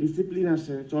জীবনে ডিসিপ্লিন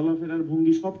আসে, চলাফেরার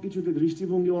ভঙ্গি, সবকিছুতে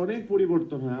দৃষ্টিভঙ্গি অনেক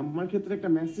পরিবর্তন হয়। আমার ক্ষেত্রে একটা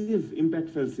massive impact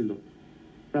ফেলছিল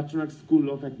প্রার্থনাথ school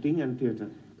of acting and theatre.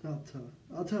 আচ্ছা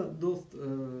আচ্ছা দোস্ত,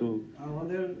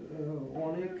 আমাদের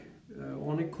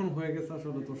অনেকক্ষণ হয়ে গেছে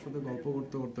আসলে তোর সাথে গল্প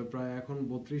করতে করতে, প্রায় এখন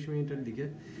 32 মিনিটের দিকে।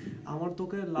 আমার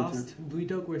তোকে লাস্ট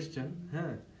 2টা কোয়েশ্চেন।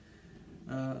 হ্যাঁ,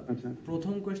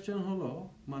 প্রথম কোয়েশ্চেন হলো,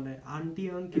 মানে আন্টি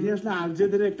আঙ্কেল, আসলে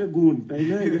আরজেদের একটা গুণ, তাই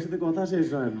না? এর সাথে কথা শেষ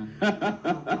হয় না।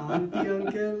 আন্টি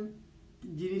আঙ্কেল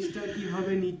জিনিসটা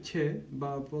কিভাবে নিচ্ছে,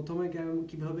 বা প্রথমে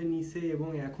কিভাবে নিছে এবং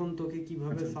এখন তোকে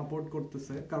কিভাবে সাপোর্ট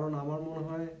করতেছে? কারণ আমার মনে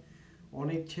হয়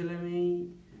অনেক ছেলে মেয়েই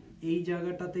এই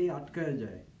জায়গাটাতেই আটকায়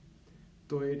যায়,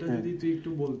 তো এটা যদি তুই একটু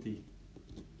বলতি।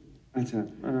 আচ্ছা,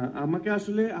 আমাকে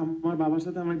আসলে আমার বাবার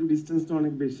সাথে আমার একটু ডিসটেন্সটা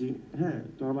অনেক বেশি। হ্যাঁ,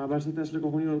 তো আমার বাবার সাথে আসলে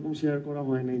কখনোই ওরকম শেয়ার করা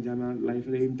হয় নাই যে আমার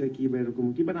লাইফের এইমটা কি বা এরকম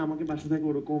কি, বাট আমাকে বাসা থেকে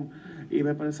ওরকম এই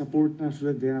ব্যাপারে সাপোর্টটা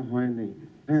আসলে দেয়া হয় নাই।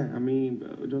 হ্যাঁ, আমি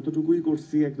যতটুকুই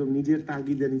করছি একদম নিজের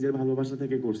তাগিদে, নিজের ভালোবাসা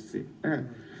থেকে করছি। হ্যাঁ,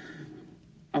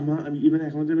 ইভেন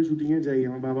এখন যে আমি শুটিং এ যাই,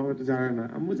 আমার বাবা হয়তো জানে না,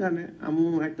 আম্মু জানে। আম্মু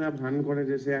একটা ভান করে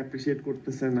যে সে অ্যাপ্রিসিয়েট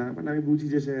করতেছে না, মানে আমি বুঝি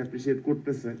যে সে অ্যাপ্রিসিয়েট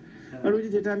করতেছে। আর ওই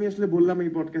যেটা আমি আসলে বললাম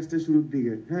এই পডকাস্টের শুরুর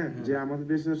দিকে, হ্যাঁ, যে আমাদের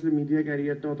দেশে আসলে মিডিয়া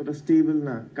ক্যারিয়ারটা অতটা স্টেবল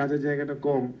না, কাজের জায়গাটা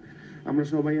কম। আমরা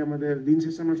সবাই আমাদের দিন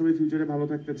শেষে আমরা সবাই ফিউচারে ভালো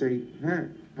থাকতে চাই, হ্যাঁ,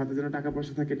 হাতে যেন টাকা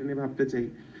পয়সা থাকে এটা নিয়ে ভাবতে চাই।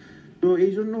 তো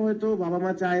এই জন্য হয়তো বাবা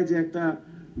মা চায় যে একটা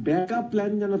ব্যাকআপ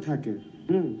প্ল্যান যেন থাকে।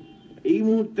 এই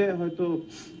মুহূর্তে হয়তো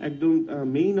একদম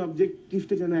মেইন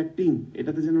অবজেক্টিভটা যেন অ্যাক্টিং,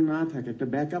 এটাতে যেন না থাকে, একটা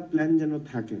ব্যাকআপ প্ল্যান যেন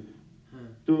থাকে।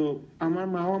 তো আমার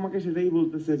মাও আমাকে সেটাই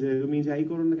বলতেছে যে তুমি যাই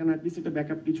করো না কেন, অ্যাটলিস্ট একটা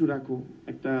ব্যাকআপ কিছু রাখো,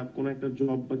 একটা কোন একটা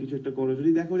জব বা কিছু একটা করো।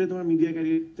 যদি দেখো যে তোমার মিডিয়া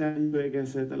ক্যারিয়ার চালু হয়ে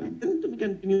গেছে, তাহলে তুমি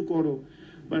কন্টিনিউ করো,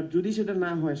 বাট যদি সেটা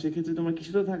না হয় সেক্ষেত্রে তোমার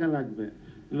কিছু তো থাকা লাগবে,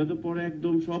 নাহলে তো পরে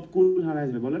একদম সব কুল হারায়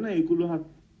যাবে, বলে না এই কুল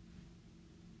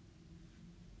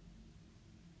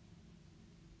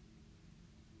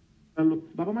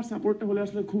বাবা মার সাপোর্টটা হলে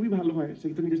আসলে খুবই ভালো হয়,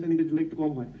 সেক্ষেত্রে নিজের সাথে নিজের জন্য একটু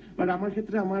কম হয়। বাট আমার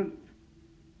ক্ষেত্রে আমার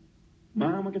মা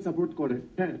আমাকে সাপোর্ট করে।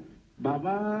 হ্যাঁ,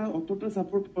 বাবা অতটা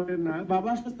সাপোর্ট করে না। বাবা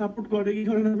আসলে সাপোর্ট করে কি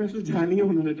করে না আমি আসলে জানিও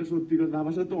না, এটা সত্যি কথা।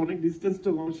 বাবার সাথে তো অনেক ডিস্টেন্স তো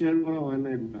শেয়ার করা হয় না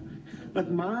এগুলা। বাট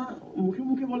মা মুখে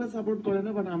মুখে বলে সাপোর্ট করে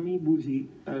না, বাট আমি বুঝি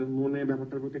তার মনে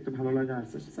ব্যাপারটার প্রতি একটা ভালো লাগা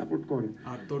আছে, সাপোর্ট করে।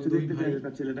 আর তোর দেখতে চাই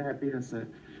তার ছেলেটা হ্যাপি আছে।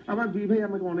 আমার 2 ভাই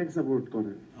আমাকে অনেক সাপোর্ট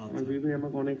করে, আমার 2 ভাই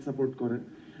আমাকে অনেক সাপোর্ট করে।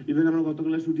 ইভেন আমরা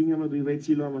গতকাল শুটিং এ আমরা 2 ভাই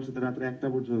ছিল আমার সাথে রাত্রে 1টা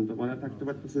পর্যন্ত, পরে থাকতে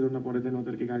পারতেছিল না, পরে দিন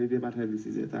ওদেরকে গাড়ি দিয়ে পাঠিয়ে দিছি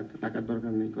যে টাকার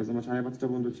দরকার নেই, কারণ আমার 5:30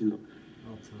 পর্যন্ত ছিল।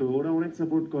 তো ওরা অনেক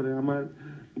সাপোর্ট করে। আমার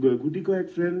গুটি কয়েক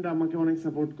ফ্রেন্ড আমাকে অনেক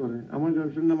সাপোর্ট করে, আমার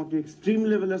গার্লফ্রেন্ড আমাকে এক্সট্রিম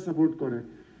লেভেলের সাপোর্ট করে।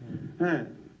 হ্যাঁ,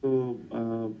 তো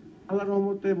আল্লাহর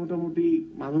রহমতে মোটামুটি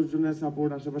মানুষজনের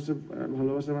সাপোর্ট, আশেপাশে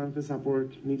ভালোবাসা মানুষের সাপোর্ট,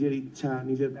 নিজের ইচ্ছা,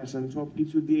 নিজের প্যাশন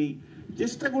সবকিছু দিয়েই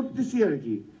চেষ্টা করতেছি আর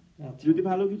কি। যদি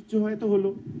ভালো কিছু হয় তো হলো,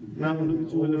 না ভালো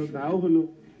কিছু হলো তাও হলো।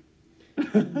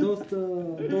 দোস্ত,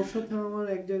 তোর সাথে আমার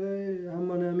এক জায়গায়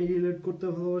মানে আমি রিলেট করতে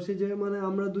ভালোবাসি যে মানে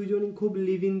আমরা দুইজনই খুব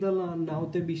লিভ ইন দ্য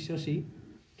নাওতে বিশ্বাসী।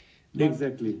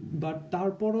 এক্স্যাক্টলি। বাট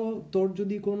তারপরও তোর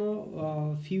যদি কোনো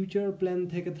ফিউচার প্ল্যান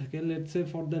থেকে থাকে, let's say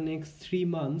for the next 3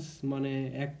 months, মানে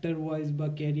অ্যাক্টর ওয়াইজ বা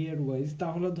ক্যারিয়ার ওয়াইজ,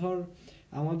 তাহলে ধর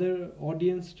আমাদের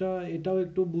অডিয়েন্সরা এটাও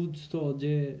একটু বুঝতো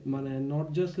যে মানে not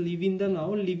just live in the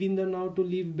now two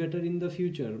leave better in the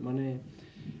future, মানে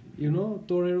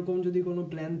তোর এরকম যদি কোনো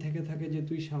প্ল্যান থেকে থাকে যে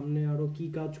তুই সামনে আরো কি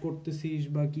কাজ করতেছিস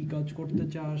বা কি কাজ করতে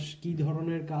চাস, কি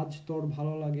ধরনের কাজ তোর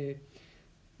ভালো লাগে,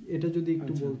 এটা যদি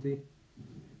একটু বলতি।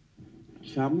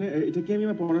 সামনে এটা কি আমি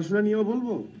আমার পড়াশোনা নিয়েও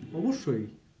বলবো? অবশ্যই।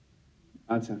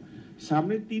 আচ্ছা,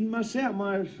 সামনের 3 মাসে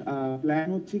আমার প্ল্যান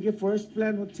হচ্ছে কি, ফার্স্ট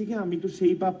প্ল্যান হচ্ছে কি আমি একটু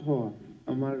শেপ আপ হওয়া,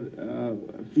 আমার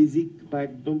ফিজিক বা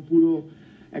একদম পুরো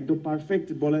একদম পারফেক্ট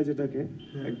বলা যেটাকে,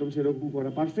 একদম সেরকম করা।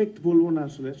 পারফেক্ট বলবো না,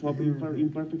 আসলে সব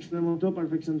ইমপারফেকশনের মধ্যেও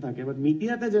পারফেকশন থাকে, বাট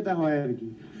মিডিয়াতে যেটা হয় আর কি,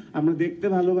 আমরা দেখতে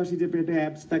ভালোবাসি যে পেটে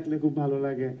অ্যাবস থাকলে খুব ভালো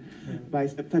লাগে,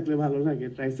 বাইসেপ থাকলে ভালো লাগে,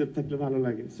 ট্রাইসেপ থাকলে ভালো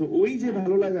লাগে। সো ওই যে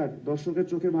ভালো লাগার, দর্শকের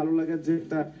চোখে ভালো লাগার যে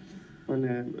একটা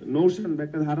মানে নোশন বা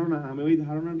একটা ধারণা, আমি ওই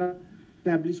ধারণাটা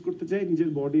এস্টাবলিশ করতে চাই নিজের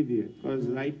বডি দিয়ে। কজ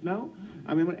রাইট নাও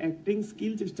আমি আমার অ্যাক্টিং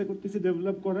স্কিল চেষ্টা করতেছি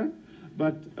ডেভেলপ করার,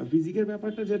 বাট ফিজিকের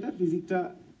ব্যাপারটা যেটা, ফিজিকটা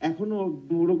এখনো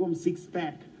ওরকম সিক্স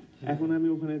প্যাক এখন আমি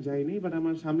ওখানে যাইনি, বাট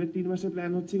আমার সামনের 3 মাসের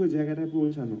প্ল্যান হচ্ছে ওই জায়গাটায়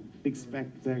পৌঁছানো, সিক্স প্যাক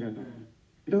জায়গাটা।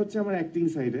 এটা হচ্ছে আমার অ্যাক্টিং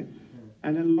সাইডে।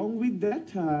 And along with that,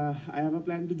 I have a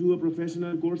plan to do a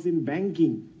professional course in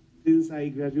banking since I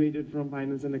graduated from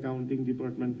Finance and Accounting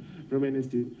Department from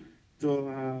NST. So,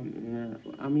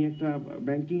 আমি একটা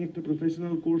ব্যাংকিং একটা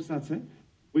প্রফেশনাল কোর্স আছে,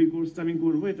 ওই কোর্সটা আমি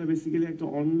করব। এটা বেসিক্যালি একটা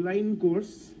অনলাইন কোর্স,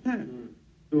 হ্যাঁ।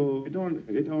 তো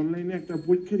এটা অনলাইনে একটা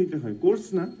পরীক্ষা দিতে হয়, কোর্স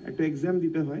না, একটা এক্সাম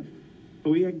দিতে হয়। তো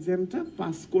ওই এক্সামটা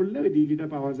পাস করলে ওই ডিগ্রিটা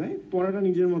পাওয়া যায়। পড়াটা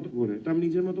নিজের মতো করে, তো আমি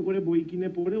নিজের মতো করে বই কিনে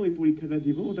পড়ে ওই পরীক্ষাটা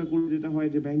দিব। ওটা করে যেটা হয়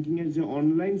যে ব্যাংকিং এর যে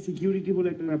অনলাইন সিকিউরিটি বলে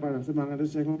একটা ব্যাপার আছে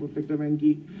বাংলাদেশে, এখন প্রত্যেকটা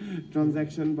ব্যাংকিং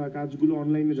ট্রানজাকশন বা কাজগুলো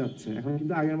অনলাইনে যাচ্ছে, এখন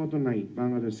কিন্তু আগের মতো নাই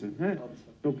বাংলাদেশে, হ্যাঁ।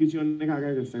 সবকিছু অনেক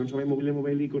আগে গেছে, এখন সবাই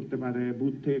মোবাইলই করতে পারে,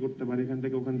 বুথ থেকে করতে পারে, এখান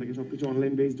থেকে ওখান থেকে সবকিছু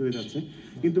অনলাইন বেসড হয়ে যাচ্ছে।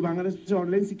 কিন্তু বাংলাদেশে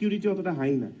অনলাইন সিকিউরিটি অতটা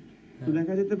হাই না। তো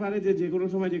দেখা যেতে পারে যে কোনো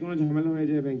সময় যে কোনো ঝামেলা হয়ে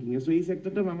যায় ব্যাংকিং এ। সো এই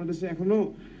সেক্টরটা বাংলাদেশে এখনো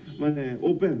মানে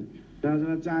ওপেন, যারা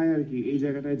যারা চায় আর কি এই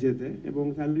জায়গাটায় যেতে, এবং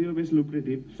স্যালারিও বেশ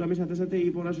লুক্রেটিভ। তো আমি সাথে সাথে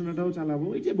এই পড়াশোনাটাও চালাবো,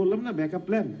 এই যে বললাম না ব্যাকআপ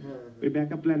প্ল্যান, ওই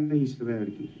ব্যাকআপ প্ল্যানটা হিসেবে আর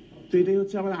কি। তো এটাই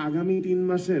হচ্ছে আমার আগামী 3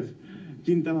 মাসের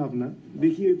চিন্তা ভাবনা।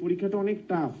 দেখি, ওই পরীক্ষাটা অনেক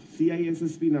টাফ,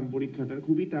 CISSP নাম পরীক্ষাটা,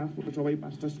 খুবই টাফ, ওটা সবাই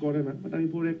পাস টাস করে না, বাট আমি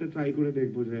পরে একটা ট্রাই করে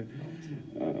দেখবো যে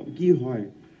কি হয়।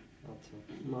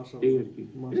 এই আর কি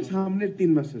সামনের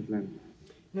 3 মাসের প্ল্যান।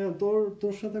 হ্যাঁ,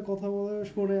 তোর সাথে কথা বলার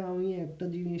পরে আমি একটা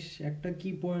জিনিস, একটা কি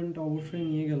পয়েন্ট অবশ্যই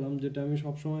নিয়ে গেলাম, যেটা আমি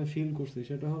সবসময় ফিল করছি,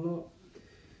 সেটা হলো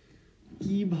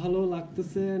কি ভালো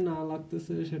লাগতেছে না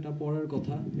লাগতেছে সেটা পরের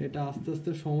কথা, এটা আস্তে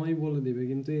আস্তে সময় বলে দিবে,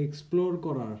 কিন্তু এক্সপ্লোর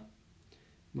করার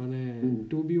মানে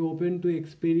two be open to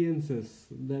experiences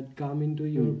that come into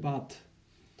your path,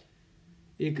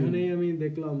 এখানেই আমি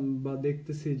দেখলাম বা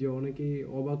দেখতেছি যে অনেকেই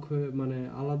অবাক হয়ে মানে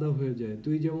আলাদা হয়ে যায়।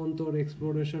 তুই যেমন তোর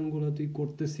এক্সপ্লোরেশন গুলো তুই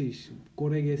করতেছিস,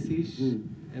 করে গেছিস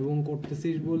এবং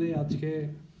করতেছিস বলে আজকে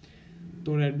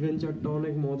তোর অ্যাডভেঞ্চারটা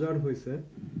অনেক মজার হয়েছে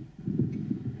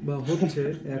বা হচ্ছে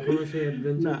এখনো সেই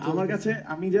অ্যাডভেঞ্চার। আমার কাছে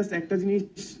আমি জাস্ট একটা জিনিস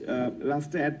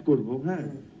লাস্টে অ্যাড করব, হ্যাঁ।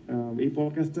 এই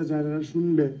পডকাস্টটা যারা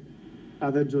শুনবে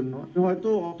তাদের জন্য হয়তো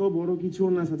অত বড় কিছু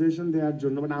না সাজেশন দেওয়ার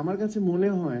জন্য, বাট আমার কাছে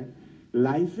মনে হয়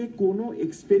লাইফে কোনো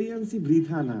এক্সপেরিয়েন্সই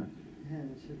বৃথা না।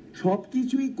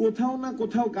 সবকিছুই কোথাও না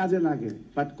কোথাও কাজে লাগে,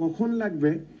 বাট কখন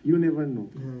লাগবে ইউ নেভার নো।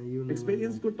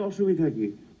 এক্সপেরিয়েন্স করতে অসুবিধা কি?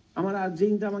 আমার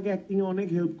আর্জেন্টটা আমাকে অ্যাক্টিং এ অনেক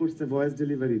হেল্প করছে, ভয়েস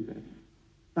ডেলিভারিতে।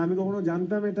 আমি কখনো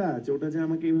জানতাম এটা যে ওটা যে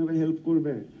আমাকে এইভাবে হেল্প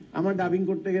করবে? আমার ডাবিং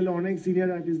করতে গেলে অনেক সিনিয়র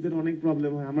আর্টিস্টদের অনেক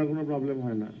প্রবলেম হয়, আমার কোনো প্রবলেম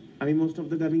হয় না। আমি মোস্ট অফ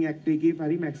দ্য ডাবিং এক টেকেই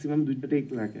পারি, ম্যাক্সিমাম 2টা টেক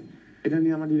লাগে। এটা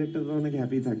নিয়ে আমার ডিরেক্টর অনেক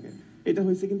হ্যাপি থাকে। এটা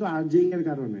হয়েছে কিন্তু আর্জিং এর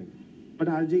কারণে, বাট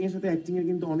আর্জিং এর সাথে অ্যাক্টিং এর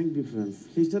কিন্তু অনেক ডিফারেন্স।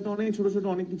 সেই সাথে অনেক ছোট ছোট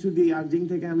অনেক কিছু দিই আর্জিং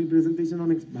থেকে, আমি প্রেজেন্টেশন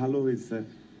অনেক ভালো হয়েছে।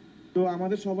 তো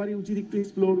আমাদের সবারই উচিত একটু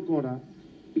এক্সপ্লোর করা,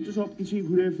 একটু সবকিছুই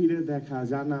ঘুরে ফিরে দেখা,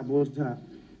 জানা, বোঝা।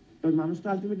 মানুষ তো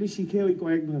আলটিমেটলি শিখে ওই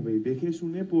কয়েক ভাবেই, দেখে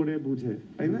শুনে পড়ে বুঝে,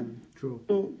 তাই না?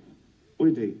 তো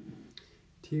ওইটাই।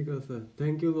 ঠিক আছে,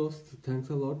 থ্যাংক ইউ দোস্ত, থ্যাঙ্কস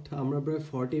আ লট। আমরা প্রায়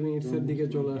 40 মিনিটসের দিকে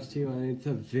চলে আসছি, মানে it's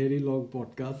a very long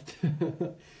podcast.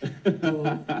 তো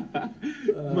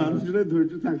মানুষের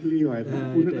ধৈর্য থাকলেই হয়।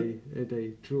 এটাই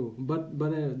ট্রু, বাট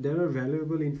মানে দেয়ার আর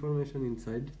ভ্যালুয়েবল ইনফরমেশন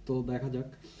ইনসাইড। তো দেখা যাক।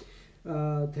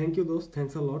 থ্যাংক ইউ দোস্ত,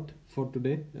 thanks a lot for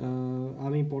today.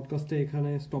 আমি পডকাস্টে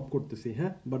এখানে স্টপ করতেছি,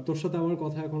 হ্যাঁ, বাট তোর সাথে আমার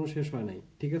কথা এখনো শেষ হয় নাই,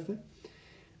 ঠিক আছে?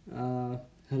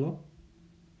 হ্যালো।